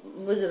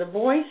was it a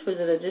voice? Was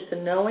it just a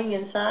knowing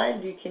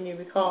inside? Can you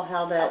recall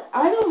how that?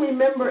 I don't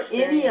remember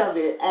any of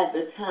it at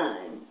the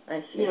time.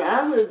 I see.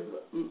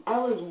 I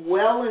was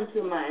well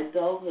into my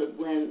adulthood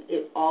when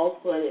it all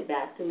flooded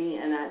back to me,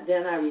 and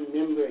then I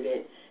remembered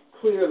it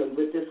clearly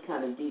with this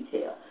kind of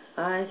detail.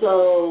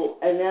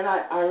 And then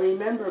I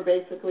remember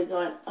basically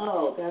going,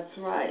 oh, that's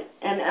right.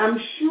 And I'm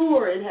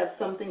sure it has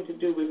something to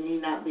do with me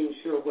not being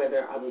sure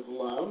whether I was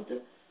loved.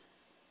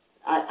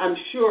 I'm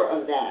sure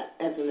of that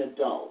as an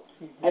adult.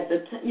 Mm-hmm. At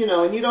the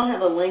and you don't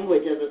have a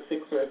language as a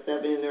 6 or a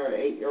 7 or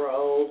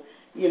 8-year-old.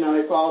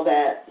 It's all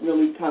that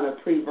really kind of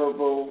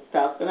pre-verbal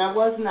stuff. And I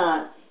was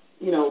not,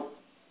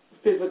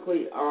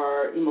 physically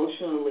or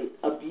emotionally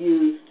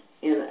abused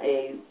in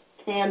a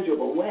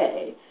tangible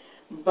way.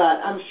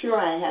 But I'm sure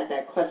I had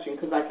that question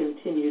because I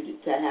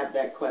continued to have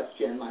that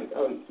question,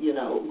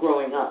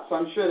 growing up. So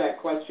I'm sure that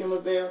question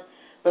was there.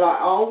 But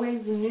I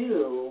always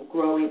knew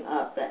growing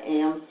up the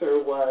answer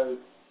was,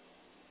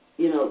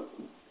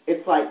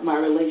 it's like my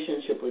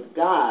relationship with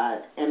God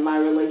and my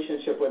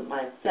relationship with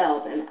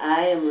myself, and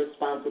I am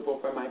responsible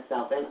for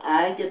myself, and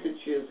I get to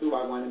choose who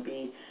I want to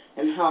be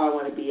and how I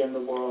want to be in the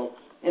world.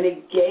 And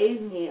it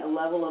gave me a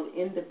level of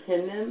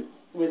independence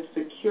with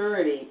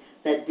security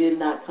that did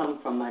not come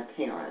from my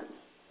parents.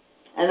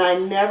 And I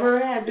never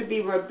had to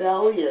be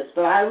rebellious,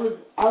 but I was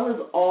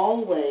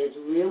always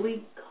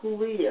really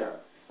clear.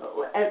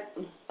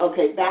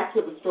 Okay, back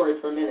to the story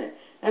for a minute.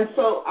 And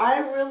so I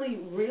really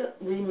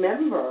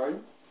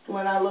remember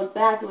when I look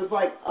back, it was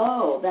like,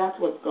 oh, that's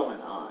what's going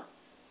on.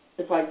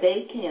 It's like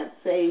they can't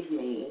save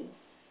me.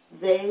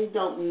 They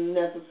don't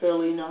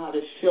necessarily know how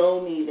to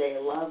show me they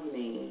love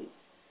me.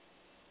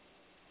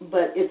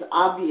 But it's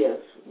obvious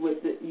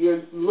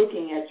you're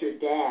looking at your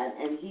dad,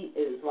 and he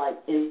is like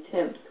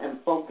intense and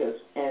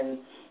focused, and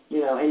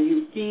and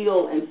you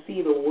feel and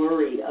see the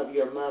worry of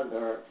your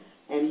mother.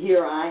 And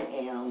here I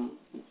am,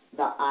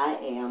 the I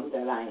am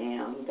that I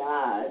am,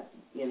 God,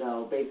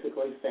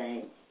 basically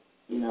saying,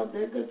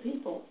 they're good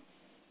people.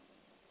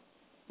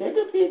 They're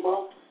good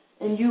people,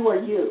 and you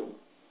are you.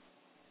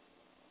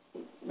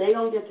 They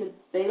don't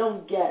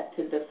get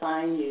to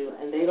define you,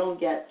 and they don't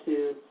get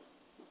to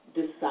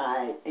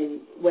decide.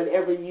 And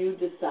whatever you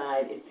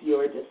decide, it's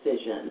your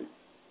decision,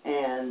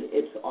 and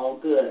it's all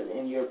good,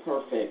 and you're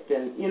perfect,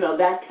 and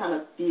that kind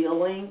of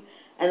feeling.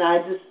 And I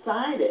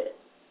decided,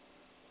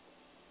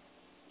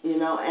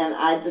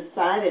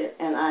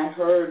 and I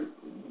heard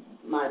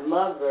my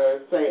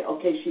mother say,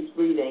 okay, she's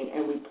breathing,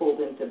 and we pulled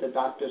into the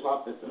doctor's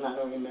office, and I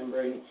don't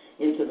remember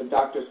into the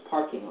doctor's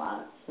parking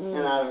lot, and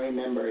I don't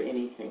remember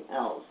anything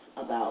else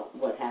about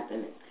what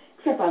happened,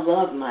 except I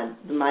loved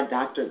my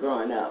doctor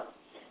growing up,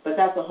 but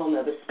that's a whole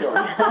other story.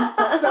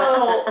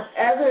 So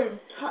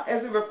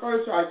as it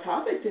refers to our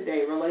topic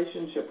today,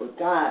 relationship with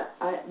God,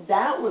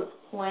 that was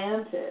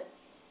planted,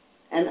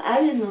 and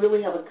I didn't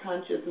really have a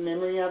conscious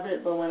memory of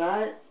it, but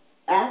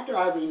after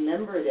I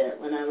remembered it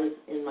when I was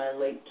in my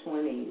late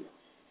 20s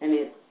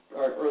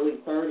or early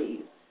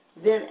 30s,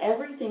 then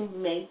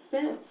everything made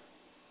sense.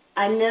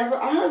 I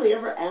hardly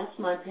ever asked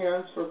my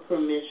parents for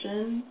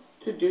permission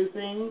to do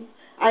things.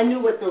 I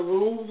knew what the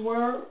rules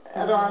were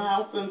at our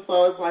house, and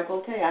so it's like,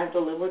 okay, I have to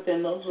live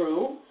within those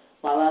rules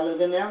while I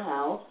live in their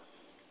house.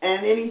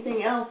 And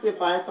anything else,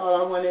 if I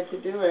thought I wanted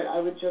to do it, I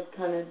would just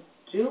kind of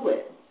do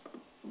it.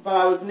 But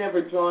I was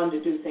never drawn to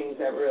do things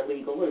that were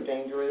illegal or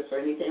dangerous or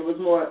anything. It was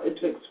more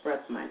to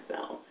express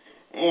myself.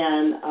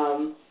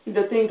 And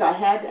the things I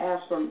had to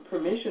ask for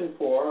permission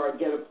for or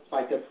get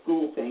a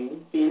school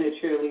thing, being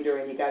a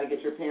cheerleader, and you got to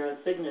get your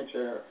parents'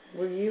 signature.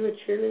 Were you a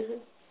cheerleader?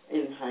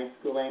 In high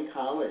school and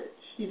college.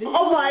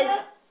 Oh, my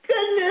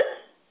goodness.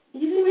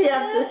 We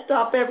have to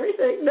stop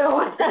everything. No,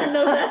 I didn't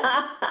know that.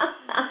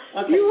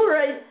 Okay. You were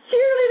a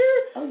cheerleader?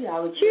 Oh, yeah, I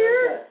was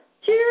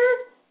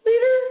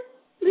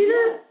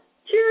leader,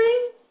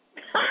 cheering.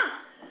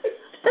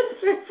 That's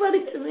very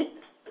funny to me.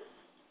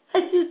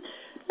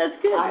 That's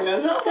good. I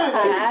don't know.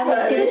 I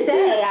was going to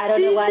say, I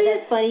don't know why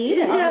that's funny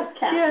either. I was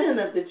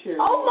captain of the cheerleader.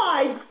 Oh,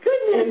 my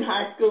goodness. In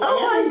high school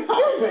and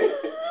college.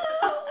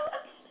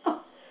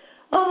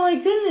 Oh, my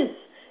goodness.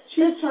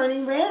 She's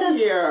turning red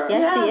here.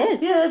 Yes, she is.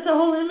 Yeah, that's a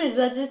whole image.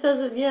 That just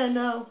doesn't,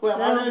 no. Well,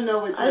 I don't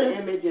know what your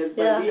image is,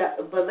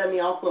 but let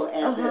me also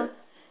add this.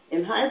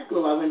 In high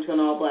school, I went to an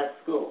all-black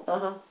school.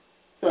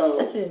 So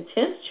that's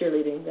intense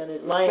cheerleading than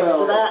mine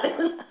for that.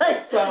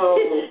 So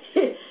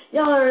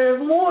y'all are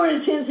more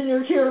intense in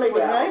your cheerleading,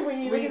 right?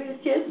 When you look at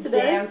these kids today,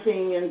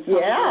 dancing and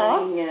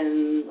something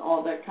and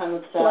all that kind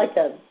of stuff.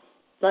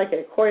 Like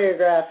a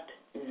choreographed.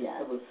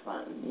 Yeah, it was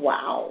fun.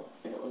 Wow,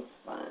 it was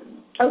fun.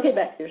 Okay,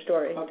 back to your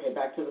story. Okay,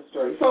 back to the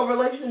story. So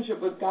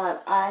relationship with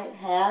God, I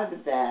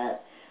had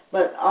that.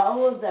 But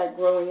all of that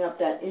growing up,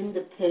 that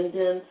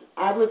independence,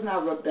 I was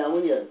not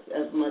rebellious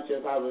as much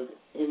as I was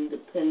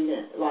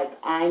independent. Like,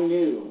 I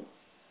knew.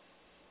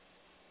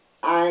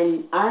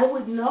 I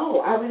would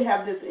know. I would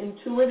have this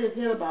intuitive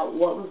hit about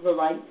what was the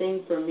right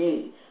thing for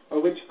me,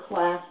 or which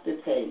class to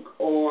take,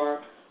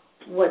 or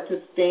what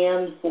to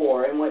stand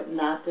for and what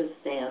not to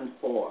stand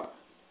for.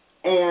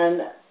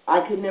 And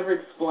I could never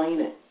explain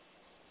it.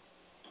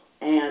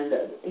 And,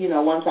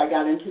 once I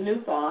got into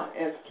New Thought,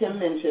 as Kim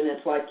mentioned,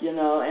 it's like,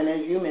 and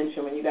as you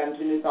mentioned, when you got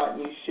into New Thought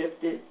and you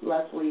shifted,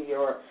 Lesley,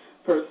 your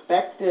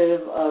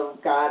perspective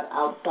of God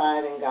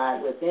outside and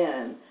God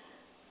within,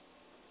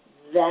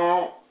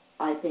 that,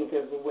 I think,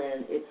 is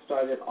when it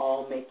started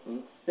all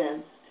making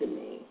sense to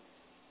me.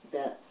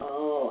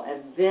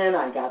 And then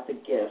I got the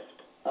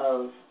gift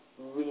of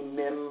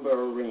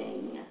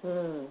remembering.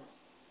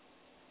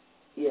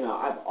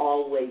 I've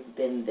always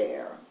been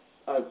there.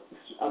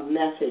 A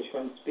message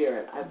from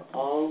Spirit. I've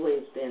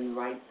always been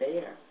right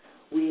there.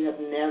 We have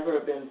never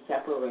been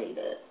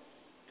separated.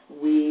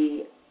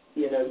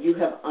 You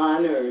have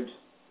honored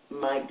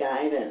my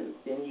guidance,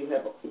 and you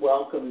have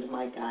welcomed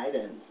my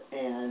guidance,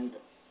 and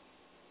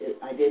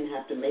I didn't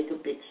have to make a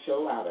big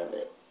show out of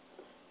it.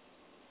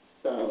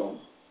 So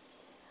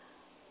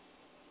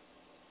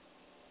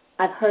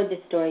I've heard this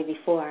story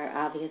before,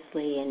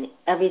 obviously, and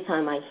every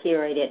time I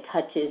hear it, it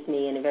touches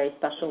me in a very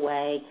special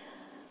way.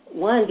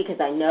 One, because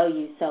I know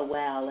you so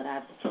well, and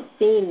I've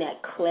seen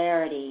that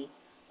clarity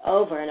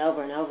over and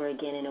over and over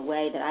again in a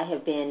way that I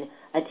have been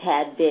a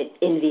tad bit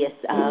envious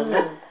of.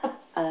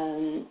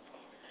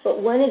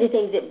 But one of the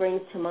things that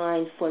brings to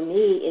mind for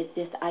me is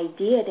this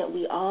idea that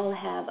we all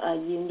have a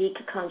unique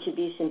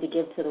contribution to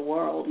give to the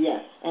world.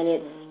 Yes. And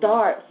it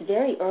starts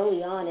very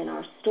early on in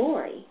our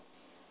story,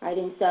 right?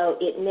 And so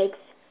it makes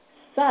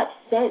such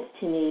sense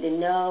to me to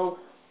know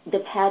the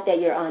path that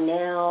you're on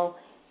now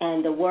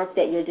and the work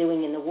that you're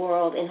doing in the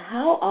world and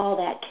how all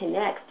that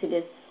connects to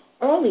this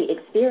early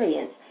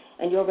experience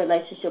and your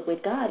relationship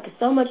with God, because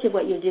so much of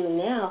what you're doing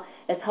now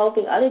is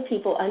helping other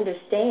people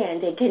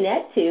understand and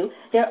connect to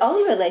their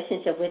own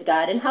relationship with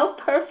God. And how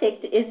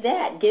perfect is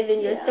that,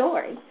 given your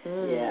story?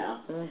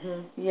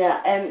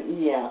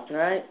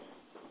 Right.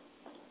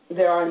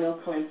 There are no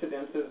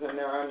coincidences and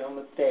there are no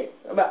mistakes.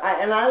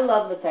 And I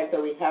love the fact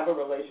that we have a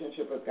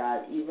relationship with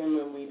God even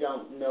when we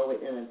don't know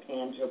it in a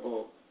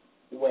tangible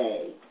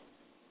way.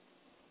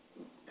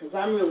 Because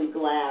I'm really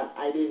glad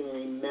I didn't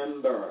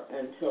remember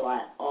until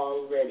I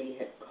already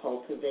had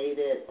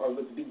cultivated or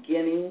was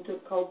beginning to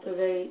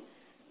cultivate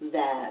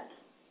that,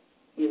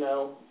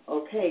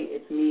 okay,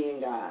 it's me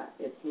and God.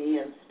 It's me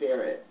and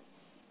Spirit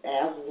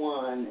as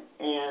one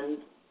and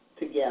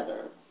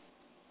together.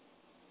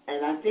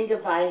 And I think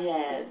if I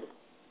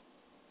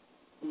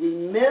had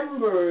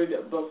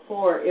remembered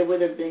before, it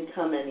would have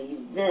become an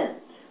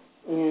event.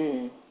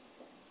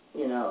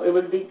 It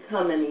would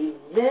become an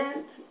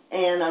event,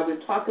 and I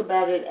would talk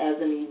about it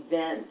as an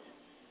event,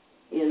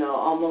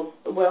 almost,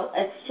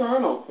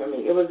 external for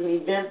me. It was an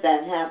event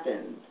that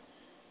happened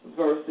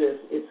versus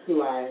it's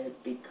who I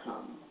have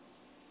become.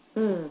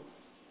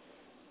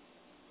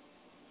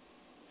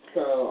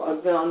 So,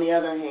 on the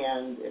other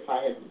hand, if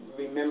I had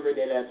remembered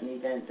it as an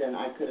event, then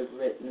I could have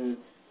written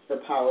The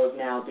Power of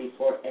Now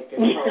before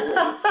Eckhart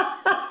Tolle.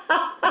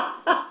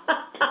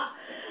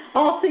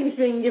 All things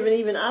being given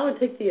even, I would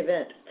take the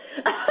event.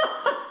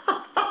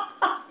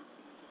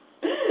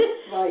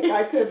 Like,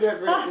 I could have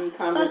written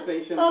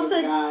Conversations with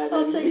God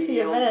and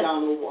Neil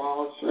Donald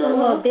Walsh.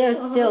 Well, there's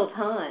still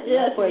time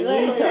for you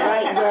to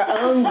write your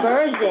own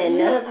version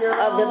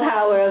of The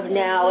Power of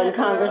Now and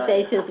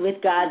Conversations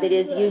with God that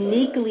is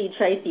uniquely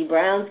Tracy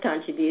Brown's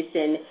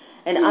contribution.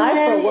 And I,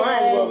 for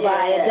one, will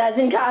buy a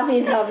dozen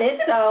copies of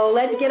it, so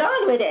let's get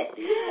on with it.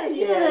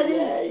 That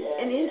is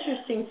an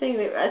interesting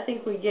thing that I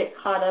think we get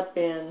caught up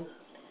in,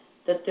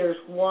 that there's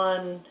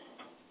one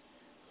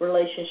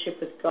relationship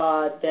with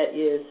God that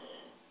is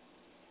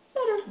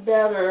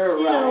better,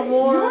 right?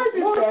 More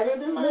better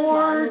than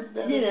mine.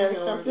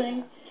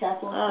 Something.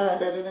 Catholic is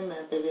better than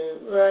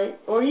Methodist, right?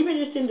 Or even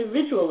just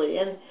individually,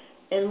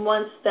 and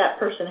once that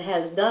person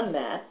has done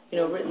that,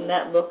 written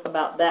that book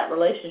about that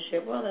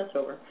relationship, well, that's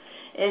over,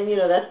 and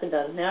that's been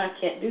done. Now I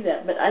can't do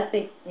that. But I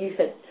think you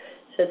had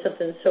said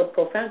something so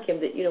profound, Kim,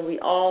 that we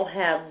all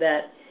have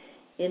that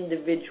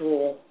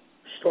individual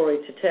story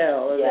to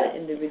tell, or that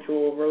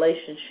individual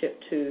relationship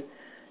to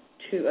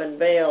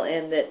unveil,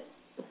 and that.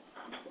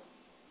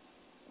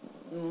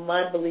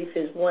 My belief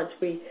is once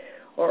we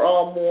are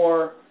all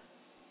more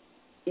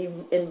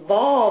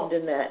involved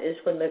in that is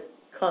when the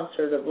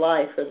concert of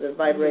life or the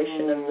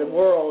vibration of the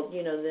world,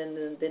 then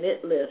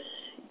it lifts,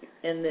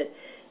 and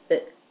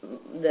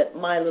that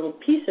my little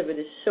piece of it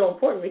is so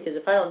important, because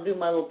if I don't do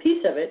my little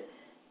piece of it,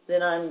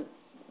 then I'm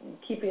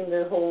keeping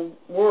the whole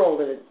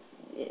world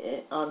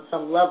on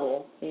some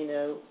level.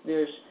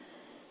 There's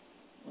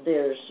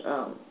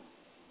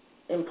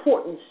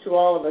importance to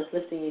all of us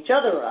lifting each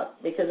other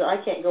up, because I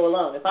can't go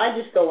alone. If I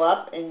just go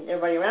up and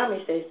everybody around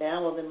me stays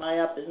down, well, then my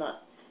up is not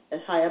as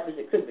high up as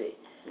it could be.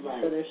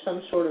 Right. So there's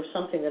some sort of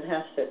something that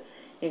has to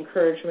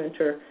encouragement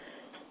or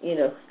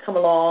come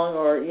along,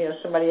 or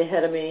somebody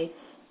ahead of me,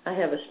 I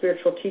have a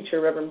spiritual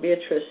teacher, Reverend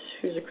Beatrice,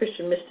 who's a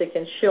Christian mystic,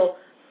 and she'll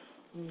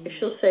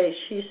say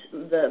she's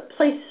the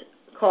place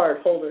card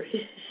holder.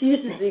 She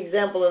uses the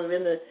example of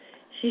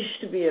she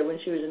used to be when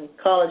she was in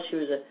college. She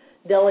was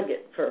a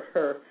delegate for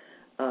her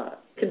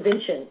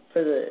convention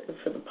for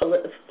the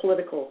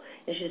political,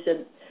 and she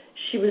said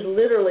she was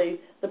literally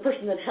the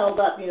person that held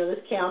up,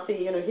 this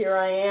county, here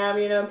I am,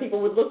 and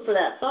people would look for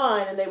that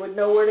sign and they would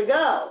know where to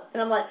go.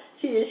 And I'm like,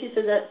 she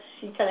said that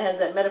she kind of has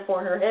that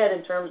metaphor in her head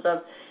in terms of,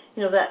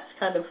 that's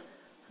kind of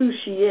who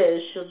she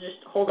is. She'll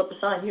just hold up a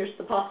sign. Here's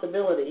the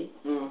possibility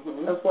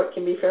of what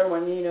can be for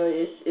everyone.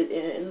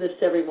 It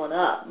lifts everyone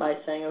up by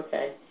saying,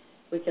 okay,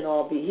 we can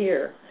all be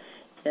here.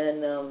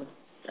 And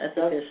I think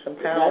there's some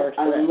power to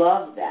that. I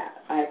love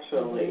that,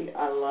 actually.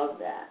 I love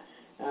that.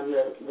 I'm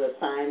the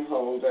sign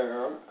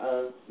holder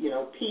of,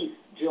 peace,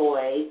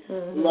 joy,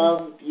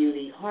 love,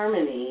 beauty,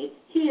 harmony.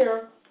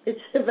 Here. It's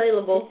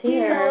available. It's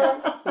here.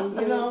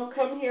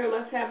 Come here.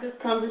 Let's have this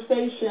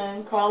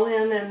conversation. Call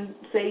in and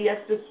say yes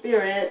to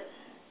Spirit.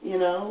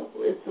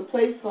 It's the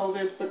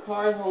placeholder, it's the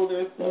card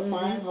holder, it's the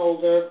sign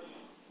holder.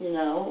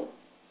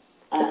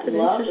 It's an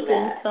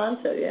interesting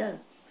concept, yeah.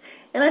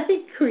 And I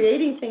think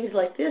creating things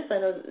like this, I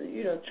know,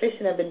 Tracy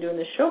and I have been doing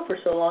this show for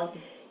so long,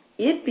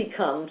 it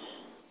becomes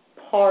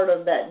part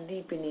of that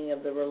deepening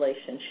of the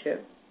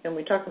relationship. And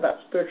we talk about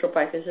spiritual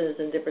practices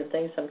and different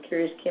things. I'm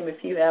curious, Kim,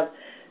 if you have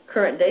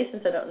current day,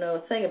 since I don't know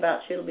a thing about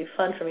you, it'll be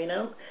fun for me.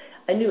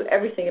 I knew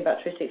everything about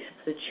Tracy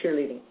except for the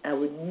cheerleading. I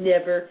would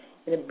never,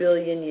 in a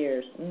billion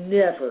years,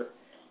 never,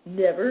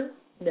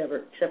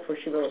 except for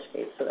she roller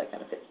skates, so that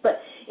kind of fits. But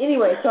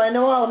anyway, so I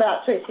know all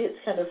about Tracy. It's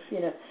kind of,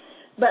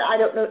 but I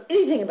don't know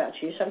anything about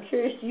you. So I'm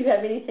curious, do you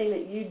have anything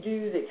that you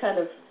do that kind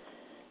of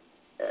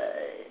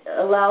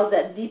allows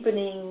that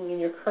deepening in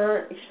your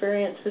current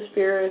experience with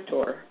spirit,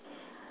 or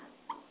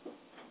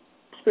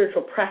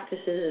spiritual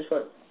practices is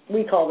what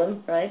we call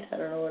them, right? I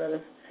don't know what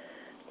other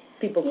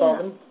people call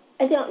them.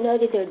 I don't know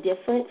that they're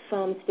different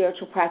from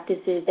spiritual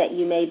practices that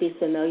you may be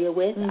familiar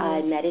with.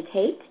 I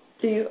meditate.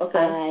 Do you? Okay.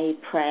 I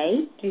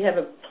pray. Do you have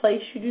a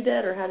place you do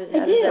that, or how does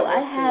that work?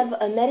 I have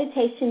a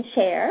meditation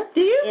chair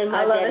in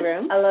my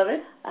bedroom. I love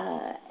it.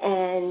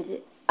 And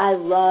I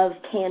love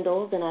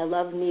candles and I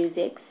love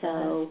music,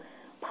 so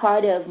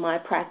part of my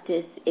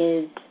practice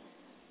is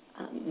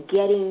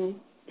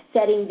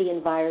setting the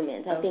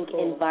environment. I think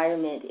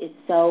environment is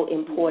so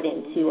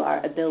important to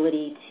our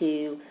ability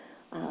to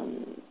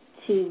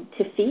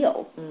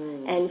feel.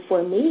 And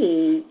for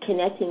me,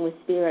 connecting with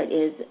spirit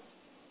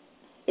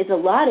is a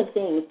lot of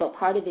things, but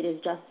part of it is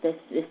just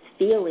this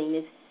feeling,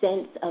 this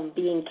sense of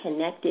being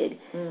connected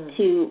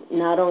to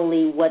not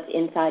only what's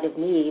inside of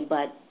me,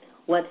 but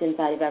what's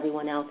inside of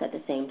everyone else at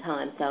the same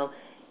time. So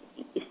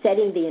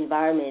setting the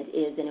environment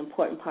is an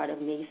important part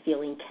of me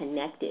feeling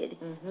connected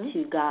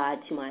to God,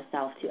 to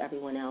myself, to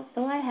everyone else.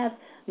 So I have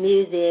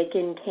music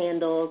and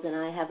candles, and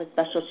I have a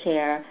special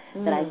chair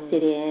that I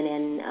sit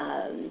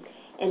in.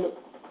 And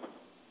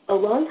a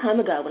long time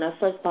ago, when I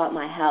first bought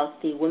my house,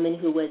 the woman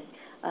who was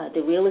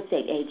the real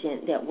estate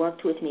agent that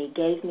worked with me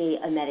gave me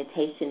a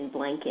meditation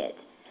blanket.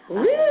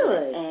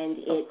 Really? And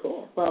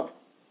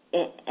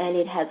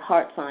it has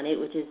hearts on it,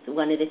 which is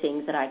one of the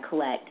things that I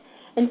collect.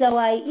 And so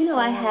I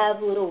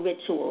have little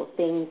rituals,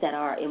 things that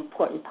are an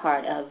important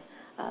part of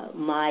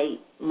my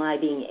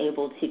being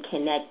able to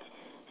connect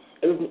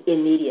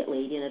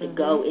immediately, to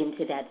go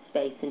into that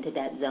space, into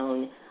that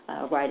zone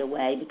right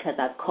away, because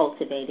I've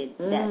cultivated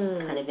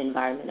that kind of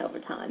environment over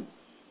time.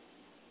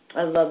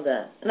 I love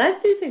that. And I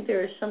do think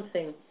there is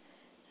something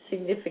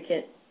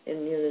significant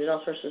in, there's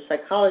all sorts of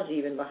psychology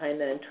even behind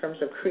that in terms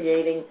of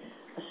creating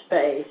a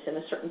space and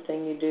a certain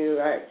thing you do.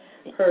 I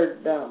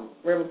heard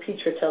Reverend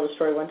Petra tell the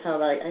story one time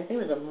about, I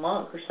think it was a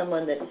monk or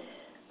someone that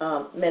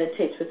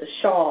meditates with a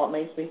shawl. It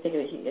makes me think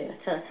of he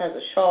kind of has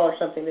a shawl or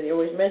something that he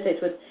always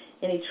meditates with,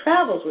 and he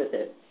travels with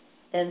it.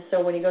 And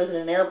so when he goes in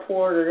an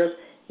airport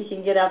he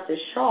can get out this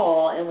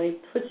shawl, and when he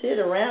puts it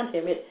around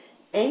him, it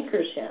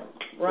anchors him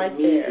right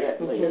there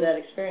into that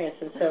experience.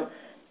 And so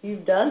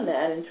you've done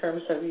that in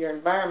terms of your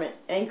environment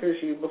anchors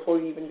you before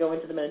you even go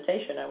into the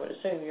meditation. I would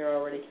assume you're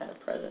already kind of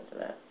present to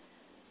that.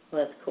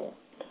 Well, that's cool.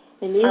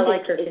 I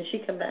like her. Can she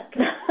come back?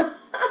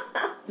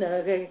 No,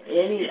 okay.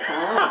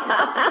 Anytime.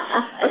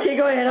 Okay,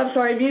 go ahead. I'm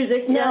sorry.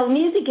 Music. No,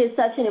 music is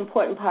such an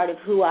important part of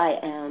who I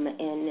am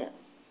and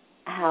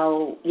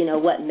how,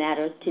 what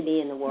matters to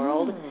me in the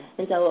world.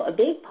 And so a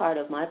big part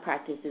of my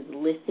practice is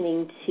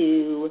listening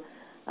to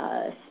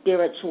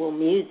spiritual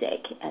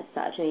music as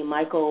such. I mean,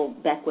 Michael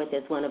Beckwith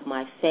is one of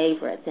my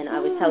favorites, and I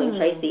was telling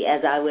Tracy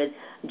as I was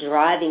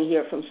driving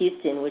here from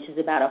Houston, which is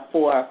about a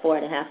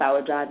 4.5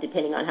 hour drive,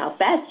 depending on how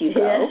fast you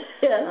go.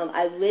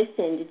 I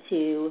listened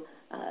to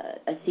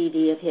a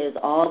CD of his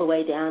all the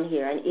way down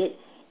here,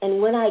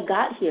 and when I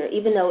got here,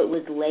 even though it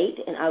was late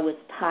and I was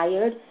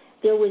tired,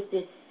 there was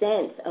this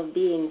sense of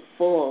being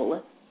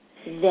full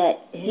that,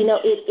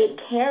 it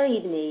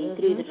carried me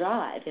through the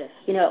drive. Yes.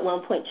 At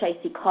one point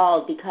Tracy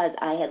called because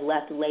I had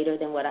left later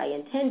than what I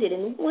intended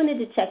and wanted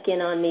to check in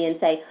on me and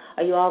say,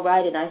 are you all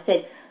right? And I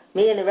said,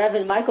 me and the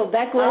Reverend Michael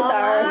Beckwith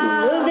are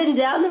moving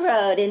down the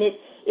road, and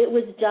it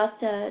was just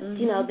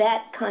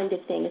that kind of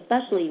thing,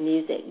 especially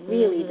music,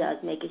 really does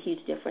make a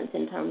huge difference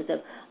in terms of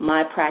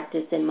my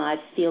practice and my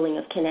feeling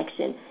of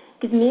connection.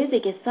 Because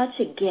music is such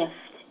a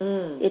gift.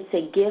 It's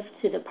a gift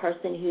to the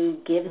person who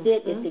gives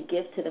it. It's a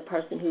gift to the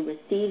person who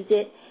receives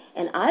it.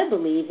 And I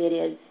believe it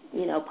is,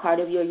 part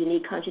of your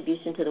unique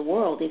contribution to the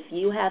world if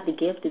you have the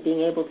gift of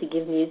being able to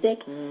give music.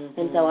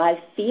 And so I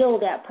feel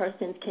that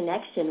person's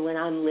connection when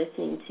I'm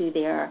listening to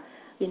their,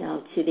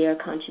 to their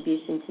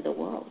contribution to the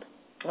world.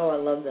 Oh, I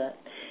love that.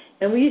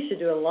 And we used to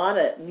do a lot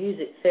of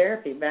music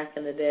therapy back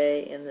in the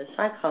day in the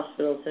psych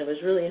hospitals, and it was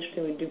really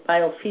interesting. We'd do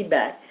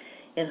biofeedback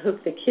and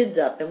hook the kids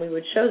up, and we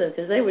would show them,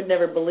 because they would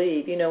never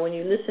believe. When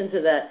you listen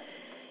to that,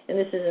 and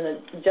this isn't a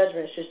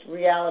judgment, it's just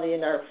reality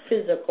in our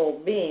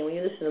physical being. When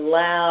you listen to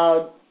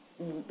loud,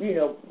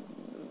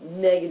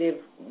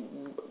 negative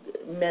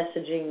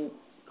messaging,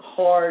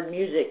 hard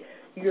music,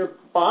 your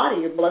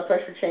body, your blood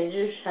pressure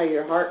changes, how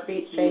your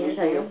heartbeat changes,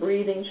 how your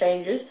breathing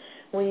changes.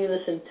 When you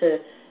listen to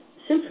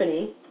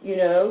symphony,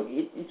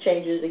 it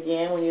changes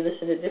again. When you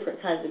listen to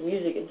different kinds of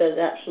music, it does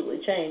absolutely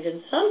change.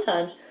 And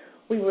sometimes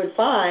we would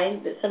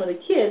find that some of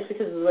the kids,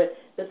 because of the way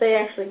that they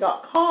actually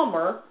got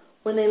calmer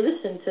when they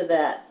listened to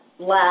that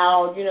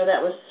loud,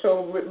 that was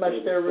so much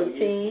their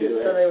routine,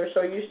 so they were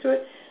so used to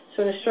it.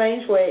 So in a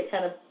strange way, it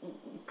kind of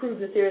proved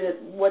the theory that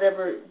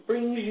whatever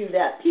brings you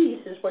that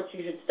peace is what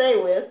you should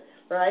stay with,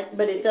 right?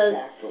 But it does,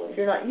 if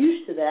you're not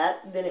used to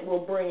that, then it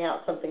will bring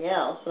out something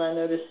else. And I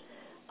notice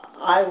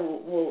I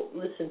will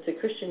listen to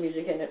Christian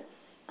music, and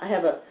I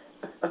have a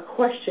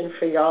question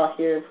for y'all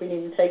here, if we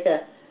need to take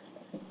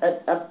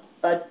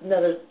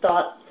another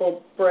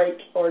thoughtful break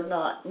or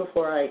not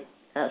before I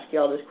ask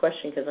y'all this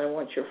question, because I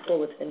want your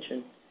full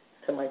attention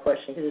to my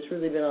question, because it's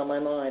really been on my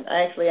mind.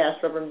 I actually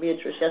asked Reverend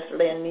Beatrice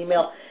yesterday in an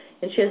email,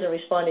 and she hasn't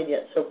responded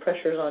yet, so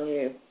pressure's on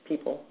you,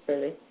 people,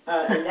 really.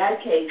 In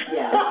that case,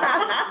 yeah.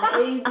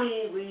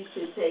 Maybe we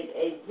should take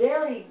a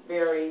very,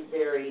 very,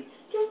 very,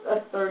 just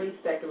a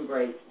 30-second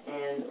break,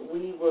 and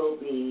we will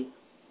be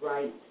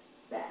right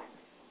back.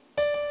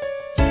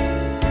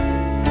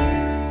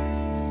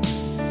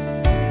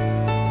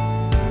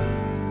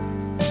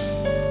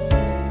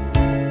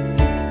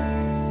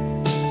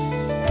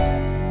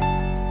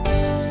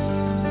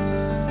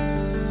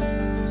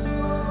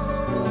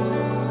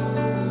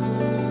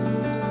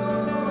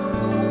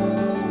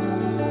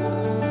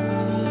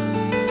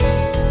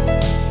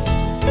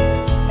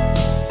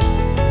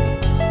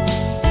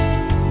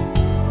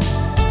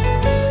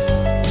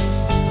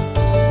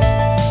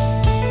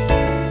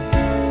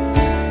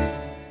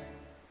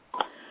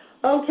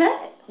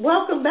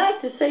 Welcome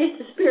back to Say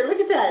It's the Spirit. Look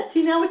at that.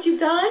 See now what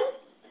you've done?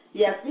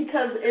 Yes,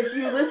 because if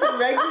you listen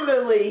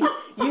regularly,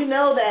 you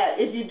know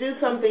that if you do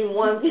something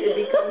once, it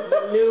becomes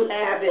a new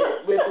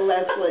habit with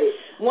Lesley.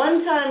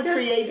 One time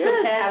creates a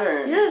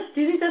pattern. Yes.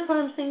 Do you think that's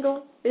why I'm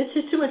single? It's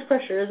just too much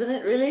pressure, isn't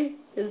it, really?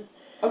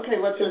 Okay,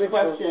 what's your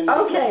question?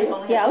 Okay.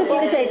 Yeah, I was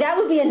going to say, that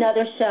would be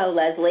another show,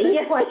 Lesley.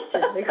 The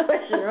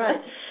question,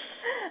 right.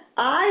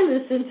 I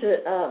listen to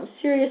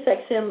Sirius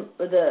XM,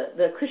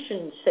 the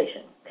Christian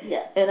station.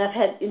 Yeah. And I've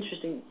had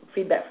interesting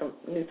feedback from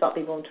New Thought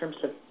people in terms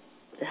of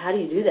how do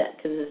you do that,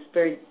 because it's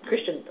very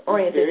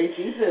Christian-oriented.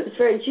 It's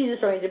very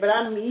Jesus-oriented, but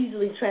I can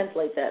easily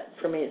translate that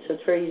for me, so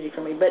it's very easy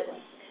for me. But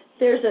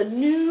there's a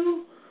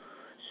new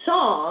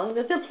song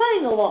that they're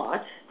playing a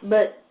lot,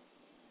 but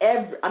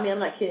I'm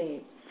not kidding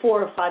you,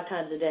 4 or 5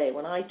 times a day.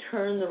 When I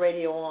turn the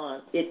radio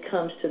on, it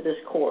comes to this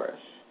chorus.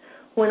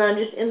 When I'm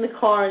just in the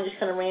car and just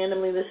kind of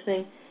randomly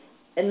listening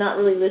and not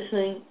really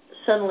listening,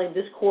 suddenly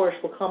this chorus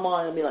will come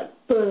on and be like,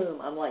 boom,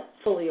 I'm like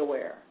fully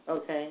aware,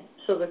 okay?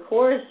 So the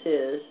chorus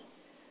is,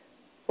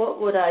 what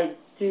would I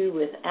do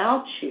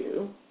without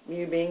you,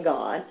 you being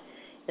God?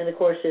 And the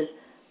chorus is,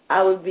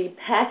 I would be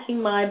packing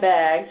my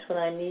bags when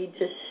I need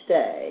to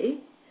stay.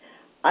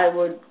 I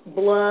would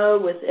blow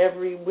with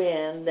every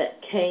wind that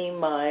came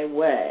my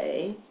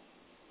way.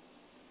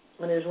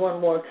 And there's one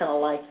more kind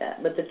of like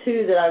that. But the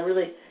two that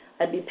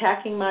I'd be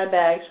packing my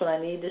bags when I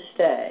need to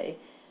stay.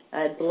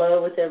 I'd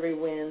blow with every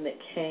wind that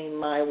came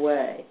my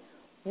way.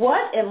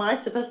 What am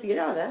I supposed to get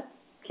out of that?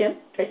 Kim?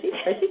 Tracy?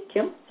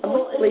 Kim?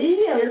 Well, please.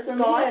 For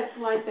me, it's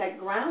like that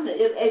grounding.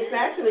 It's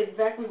actually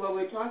exactly what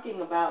we're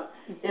talking about.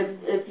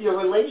 If your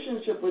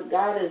relationship with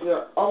God is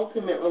your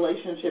ultimate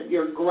relationship,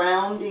 your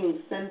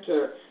grounding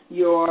center,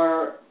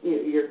 your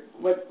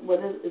what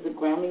is a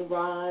grounding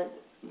rod?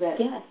 That,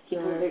 yes,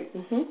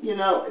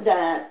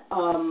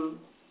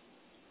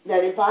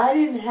 that if I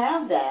didn't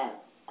have that,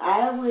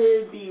 I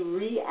would be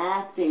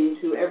reacting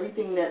to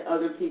everything that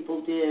other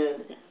people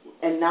did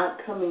and not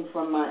coming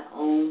from my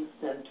own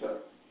center.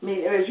 I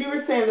mean, as you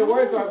were saying the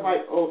words, I was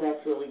like, oh,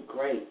 that's really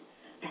great.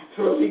 That's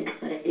really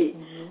great.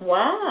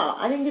 Wow.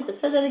 I didn't get to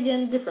say that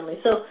again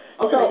differently. So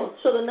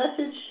the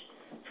message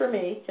for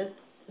me, because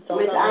it's all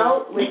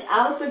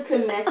without the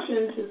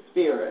connection to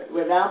spirit,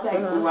 without that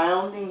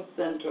grounding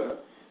center,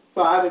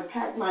 So I would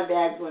pack my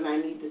bags when I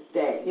need to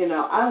stay. You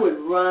know, I would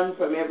run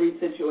from every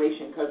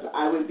situation because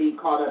I would be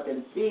caught up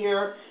in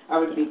fear. I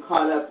would be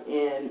caught up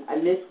in a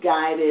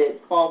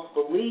misguided false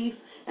belief.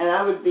 And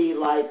I would be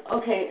like,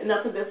 okay,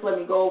 enough of this, let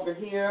me go over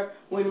here.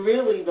 When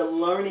really the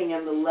learning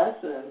and the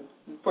lesson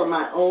for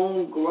my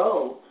own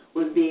growth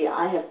would be,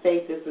 I have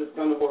faith this is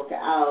going to work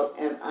out,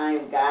 and I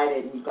am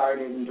guided and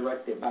guarded and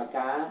directed by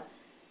God.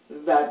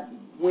 That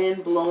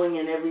wind blowing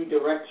in every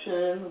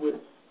direction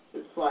was,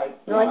 it's like...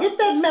 No, I get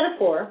that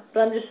metaphor, but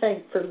I'm just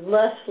saying for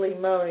Lesley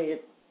Money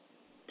at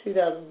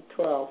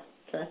 2012,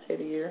 can I say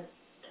the year?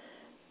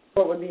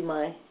 What would be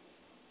my...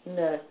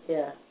 No,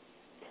 yeah.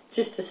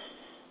 Just to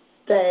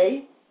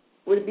stay.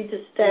 Would it be to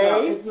stay?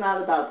 No, it's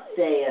not about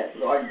stay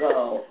or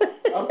go.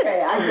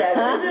 Okay, I get it.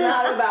 It's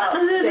not about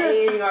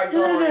staying or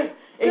going.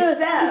 Except...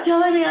 You're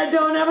telling me I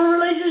don't have a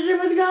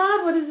relationship with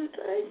God? What does it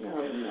say?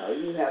 No,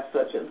 you have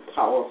such a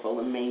powerful,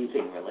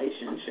 amazing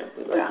relationship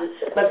with God.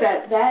 But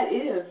that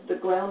is the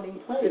grounding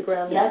place. The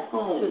grounding. That's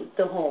home.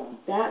 The home.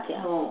 That's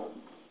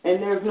home. And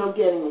there's no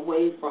getting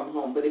away from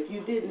home. But if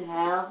you didn't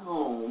have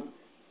home,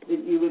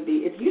 you would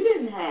be... If you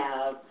didn't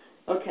have...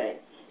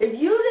 Okay. If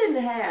you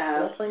didn't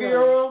have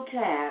feral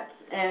cats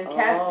and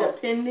cats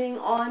depending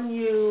on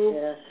you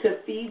to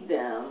feed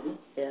them,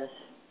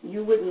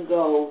 you wouldn't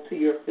go to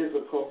your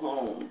physical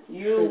home.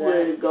 You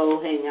would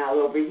go hang out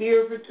over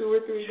here for 2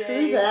 or 3 days.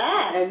 True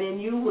that. And then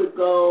you would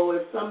go,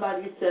 if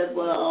somebody said,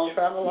 well,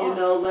 you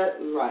know,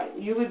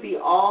 you would be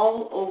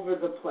all over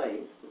the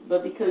place.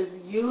 But because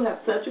you have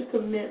such a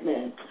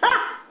commitment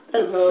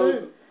to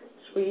those...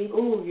 Sweet.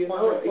 Oh, you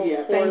know, wonderful, thank you.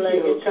 I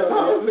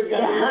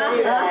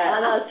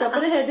know, it's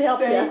jumping ahead to help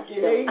you. Thank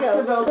you. There you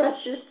go. Those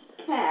precious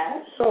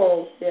cats.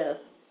 Souls, yes.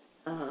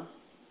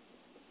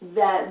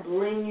 That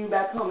bring you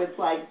back home. It's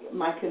like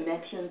my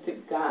connection to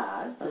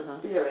God, the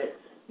Spirit,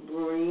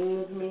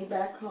 brings me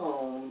back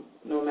home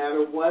no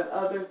matter what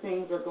other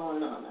things are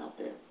going on out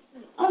there.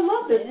 I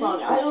love this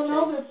song. I don't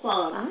know this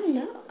song. I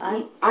know.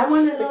 I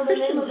want to know the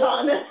name of the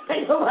song.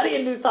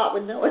 Nobody in New Thought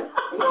would know it.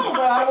 No,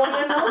 but I want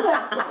to know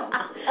that song.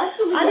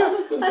 Actually, I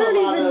don't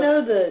even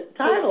know the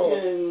title.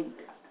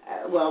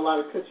 A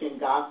lot of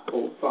Christian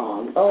gospel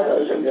songs. Oh,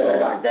 those are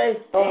good, aren't they?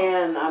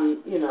 And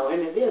and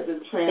it is a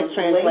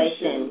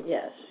translation.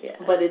 Yes.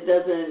 But it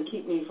doesn't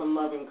keep me from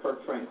loving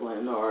Kirk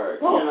Franklin or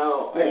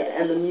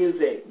and the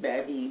music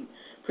that he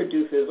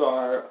produces,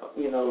 or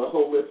the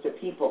whole list of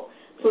people.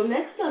 So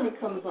next time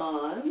it comes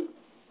on,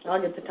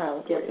 I'll get the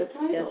title. Get the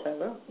title. Yes, I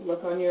will.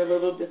 Look on your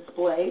little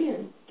display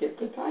and get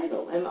the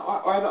title and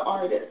or the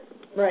artist.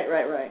 Right.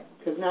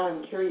 Because now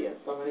I'm curious.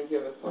 I want to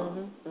hear the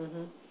song.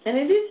 And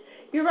it is.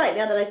 You're right.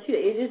 Now that I see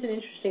it, it is an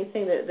interesting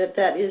thing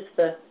that is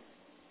the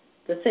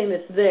thing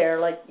that's there.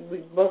 Like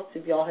both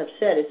of y'all have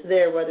said, it's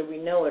there whether we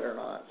know it or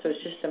not. So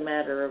it's just a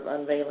matter of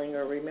unveiling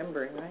or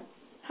remembering, right?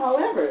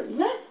 However,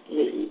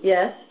 Lesley.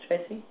 Yes,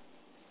 Tracy.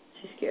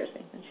 She scares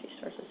me when she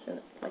starts to sing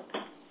it like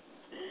that.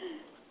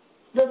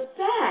 The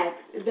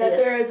fact that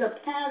there is a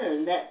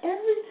pattern that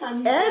every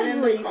time you get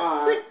in the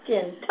car,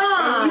 freaking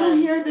time,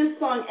 and you hear this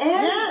song and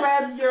it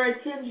grabs your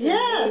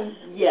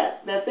attention,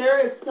 that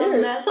there is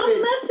some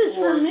message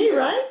for me,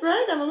 right?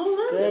 I'm a little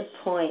nervous.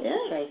 Good point,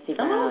 Tracy.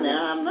 Come on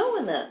now, I'm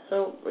knowing that.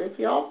 So if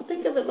y'all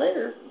think of it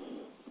later,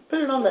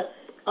 put it on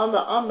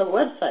the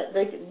website.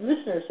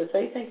 Listeners, if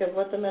they think of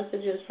what the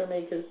message is for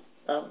me, because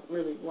I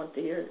really want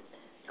to hear it.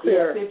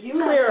 Clearer. Yes, if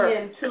you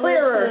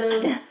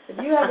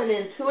have an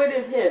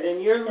intuitive hit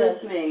and you're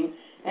listening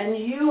and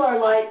you are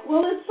like,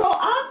 well, it's so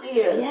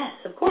obvious.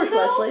 Yes, of course,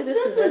 Lesley.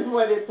 This is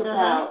what it's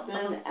about.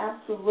 Then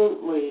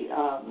absolutely,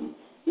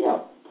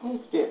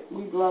 post it.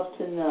 We'd love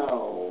to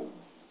know.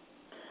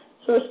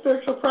 So a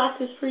spiritual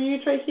practice for you,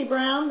 Tracy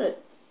Brown, that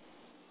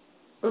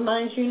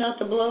reminds you not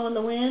to blow in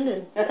the wind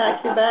and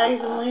pack your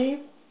bags and leave?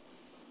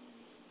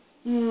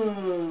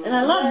 And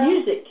I love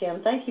music,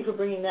 Kim. Thank you for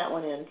bringing that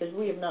one in, because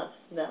we have not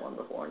seen that one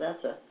before.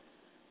 That's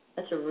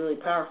a really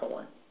powerful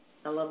one.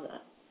 I love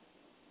that.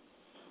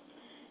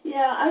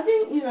 Yeah, I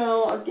think,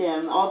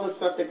 again, all the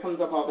stuff that comes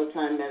up all the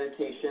time,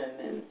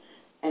 meditation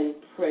and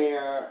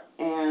prayer.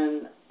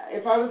 And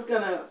if I was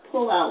going to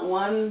pull out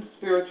one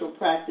spiritual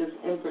practice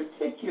in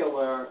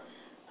particular,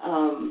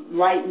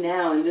 right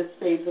now in this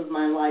phase of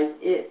my life,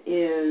 it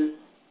is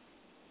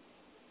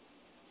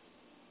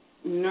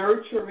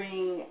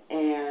nurturing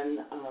and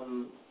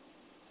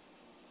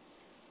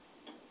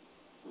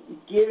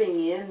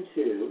giving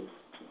into,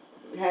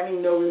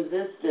 having no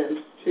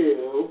resistance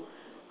to,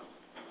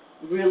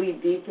 really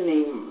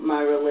deepening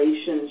my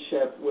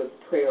relationship with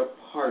prayer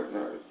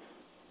partners.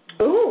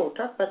 Ooh,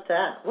 talk about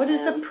that. What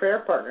is a prayer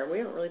partner? We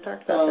haven't really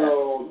talked about that.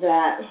 So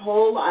that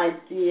whole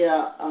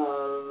idea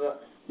of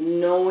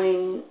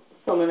knowing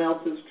someone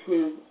else's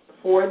truth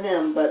for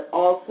them, but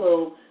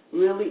also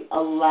really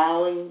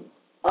allowing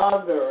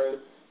others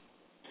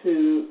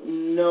to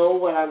know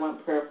what I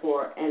want prayer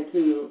for and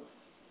to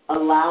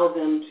allow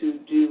them to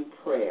do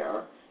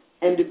prayer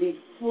and to be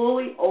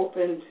fully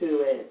open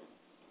to it.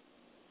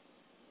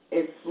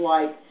 It's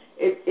like,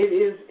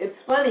 it's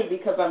funny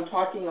because I'm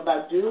talking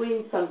about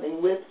doing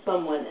something with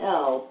someone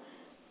else,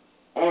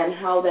 and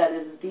how that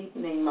is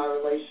deepening my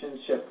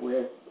relationship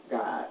with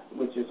God,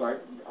 which is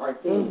our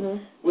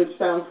theme, which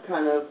sounds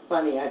kind of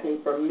funny. I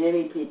think for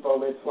many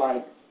people it's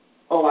like,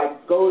 oh, I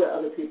go to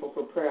other people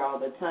for prayer all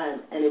the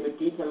time, and it would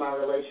deepen my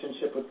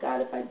relationship with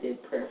God if I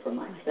did prayer for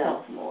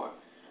myself more.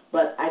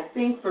 But I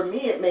think for me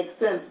it makes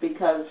sense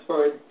because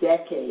for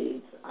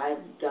decades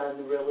I've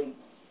done really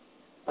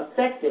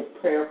effective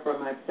prayer for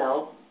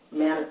myself,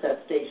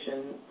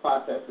 manifestation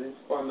processes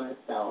for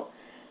myself.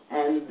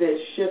 And this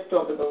shift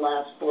over the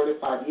last 4 to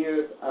 5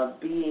 years of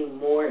being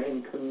more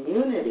in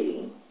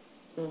community,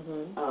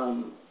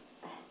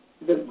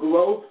 the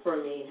growth for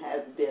me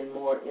has been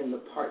more in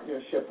the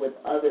partnership with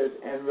others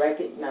and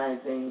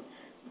recognizing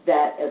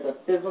that as a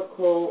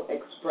physical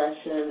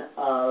expression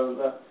of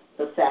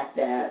the fact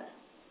that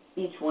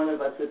each one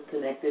of us is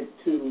connected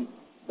to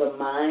the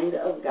mind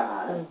of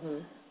God.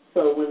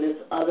 So when this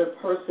other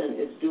person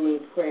is doing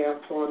prayer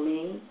for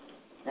me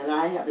and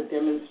I have a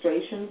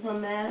demonstration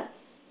from that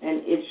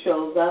and it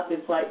shows up,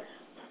 it's like,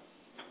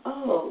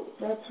 oh,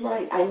 that's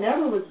right. I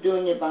never was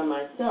doing it by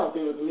myself.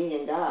 It was me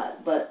and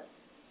God. But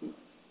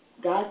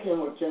God can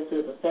work just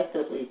as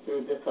effectively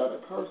through this other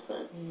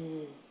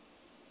person.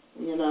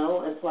 You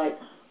know, it's like,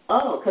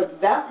 oh, because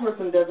that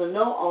person doesn't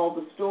know all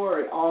the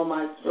story, all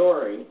my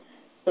story.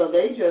 So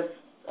they just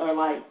are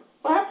like,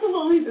 well,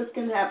 absolutely, this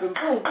can happen.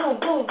 Boom, boom,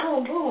 boom,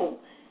 boom, boom.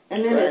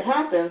 And then it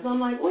happens.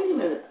 I'm like, wait a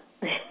minute.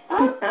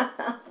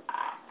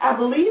 I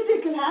believed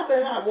it could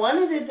happen. I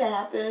wanted it to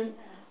happen.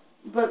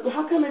 But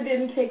how come it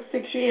didn't take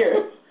 6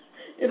 years?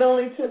 It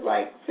only took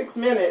like 6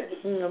 minutes.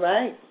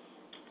 Right.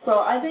 So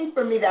I think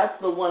for me that's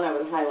the one I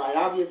would highlight.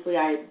 Obviously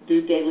I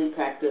do daily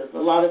practice. A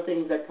lot of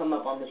things that come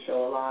up on the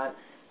show a lot.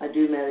 I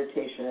do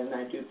meditation.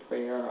 I do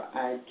prayer.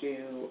 I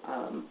do.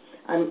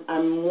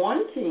 I'm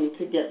wanting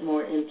to get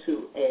more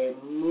into a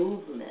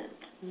movement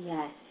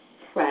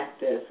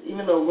practice.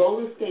 Even though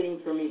roller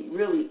skating for me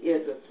really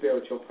is a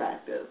spiritual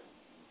practice,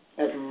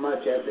 as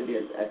much as it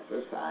is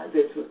exercise.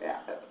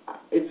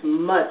 It's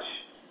much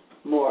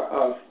more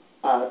of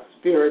a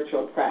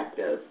spiritual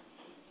practice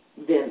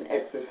than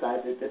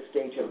exercise at this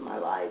stage of my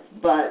life.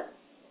 But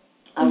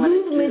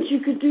movement,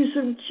 you could do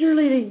some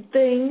cheerleading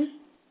things.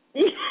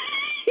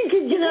 You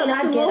could get out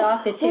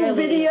some old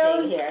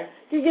videos. Here.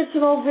 You could get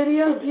some old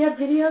videos. Do you have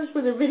videos?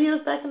 Were there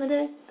videos back in the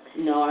day?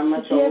 No, I'm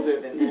much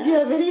older than that. Did you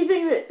have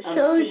anything that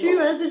shows you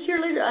as a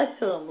cheerleader? I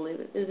still don't believe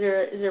it. Is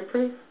there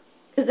proof?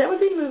 Because that would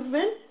be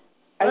movement.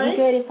 Are you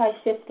good if I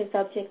shift the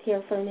subject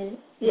here for a minute?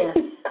 Yes.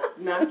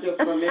 Not just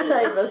for a minute,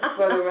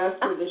 for the rest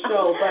of the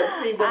show. But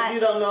see, what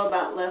you don't know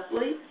about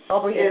Leslie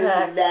is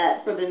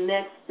that for the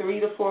next 3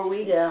 to 4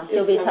 weeks,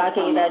 she'll be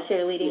talking about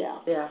cheerleading.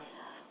 Yeah.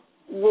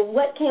 Well,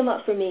 what came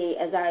up for me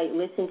as I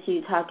listened to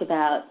you talk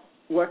about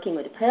working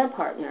with a prayer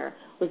partner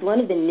was one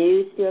of the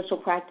new spiritual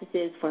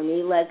practices for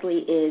me,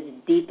 Leslie, is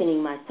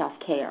deepening my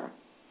self-care.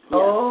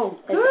 Oh,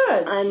 good.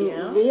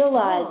 I'm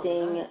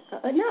realizing,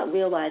 not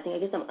realizing, I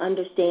guess I'm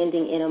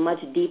understanding in a much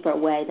deeper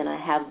way than I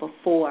have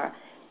before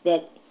that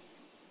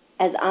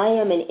as I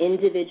am an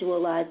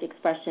individualized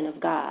expression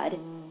of God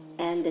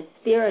and the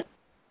Spirit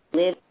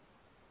lives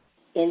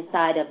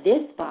inside of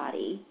this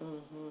body,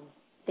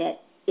 that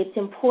it's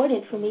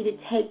important for me to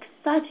take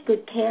such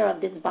good care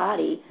of this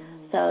body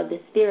so the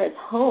Spirit's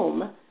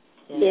home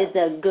is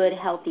a good,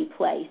 healthy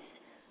place.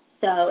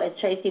 So as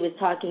Tracy was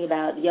talking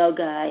about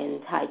yoga and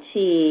Tai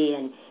Chi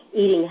and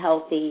eating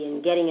healthy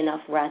and getting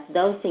enough rest,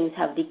 those things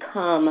have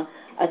become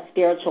a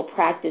spiritual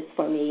practice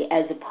for me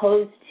as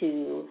opposed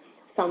to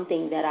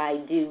something that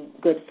I do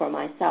good for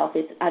myself.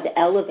 I've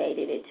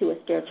elevated it to a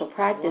spiritual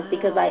practice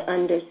because I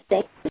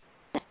understand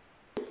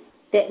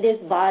that this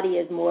body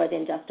is more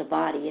than just a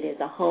body. It is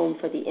a home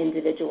for the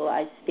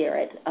individualized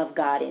spirit of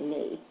God in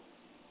me.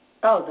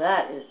 Oh,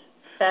 that is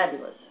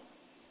fabulous.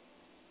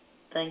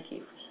 Thank you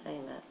for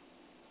saying that.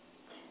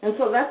 And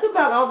so that's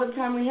about all the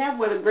time we have.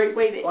 What a great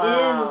way to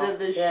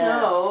end the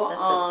show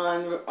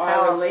on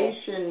our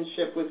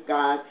relationship with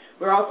God.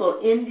 We're also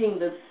ending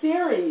the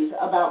series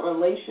about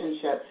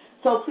relationships.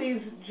 So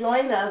please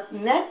join us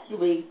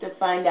next week to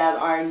find out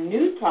our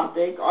new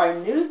topic, our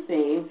new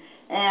theme.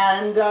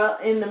 And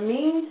in the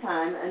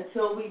meantime,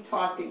 until we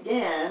talk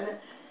again,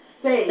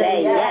 say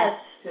yes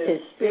to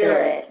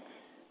Spirit.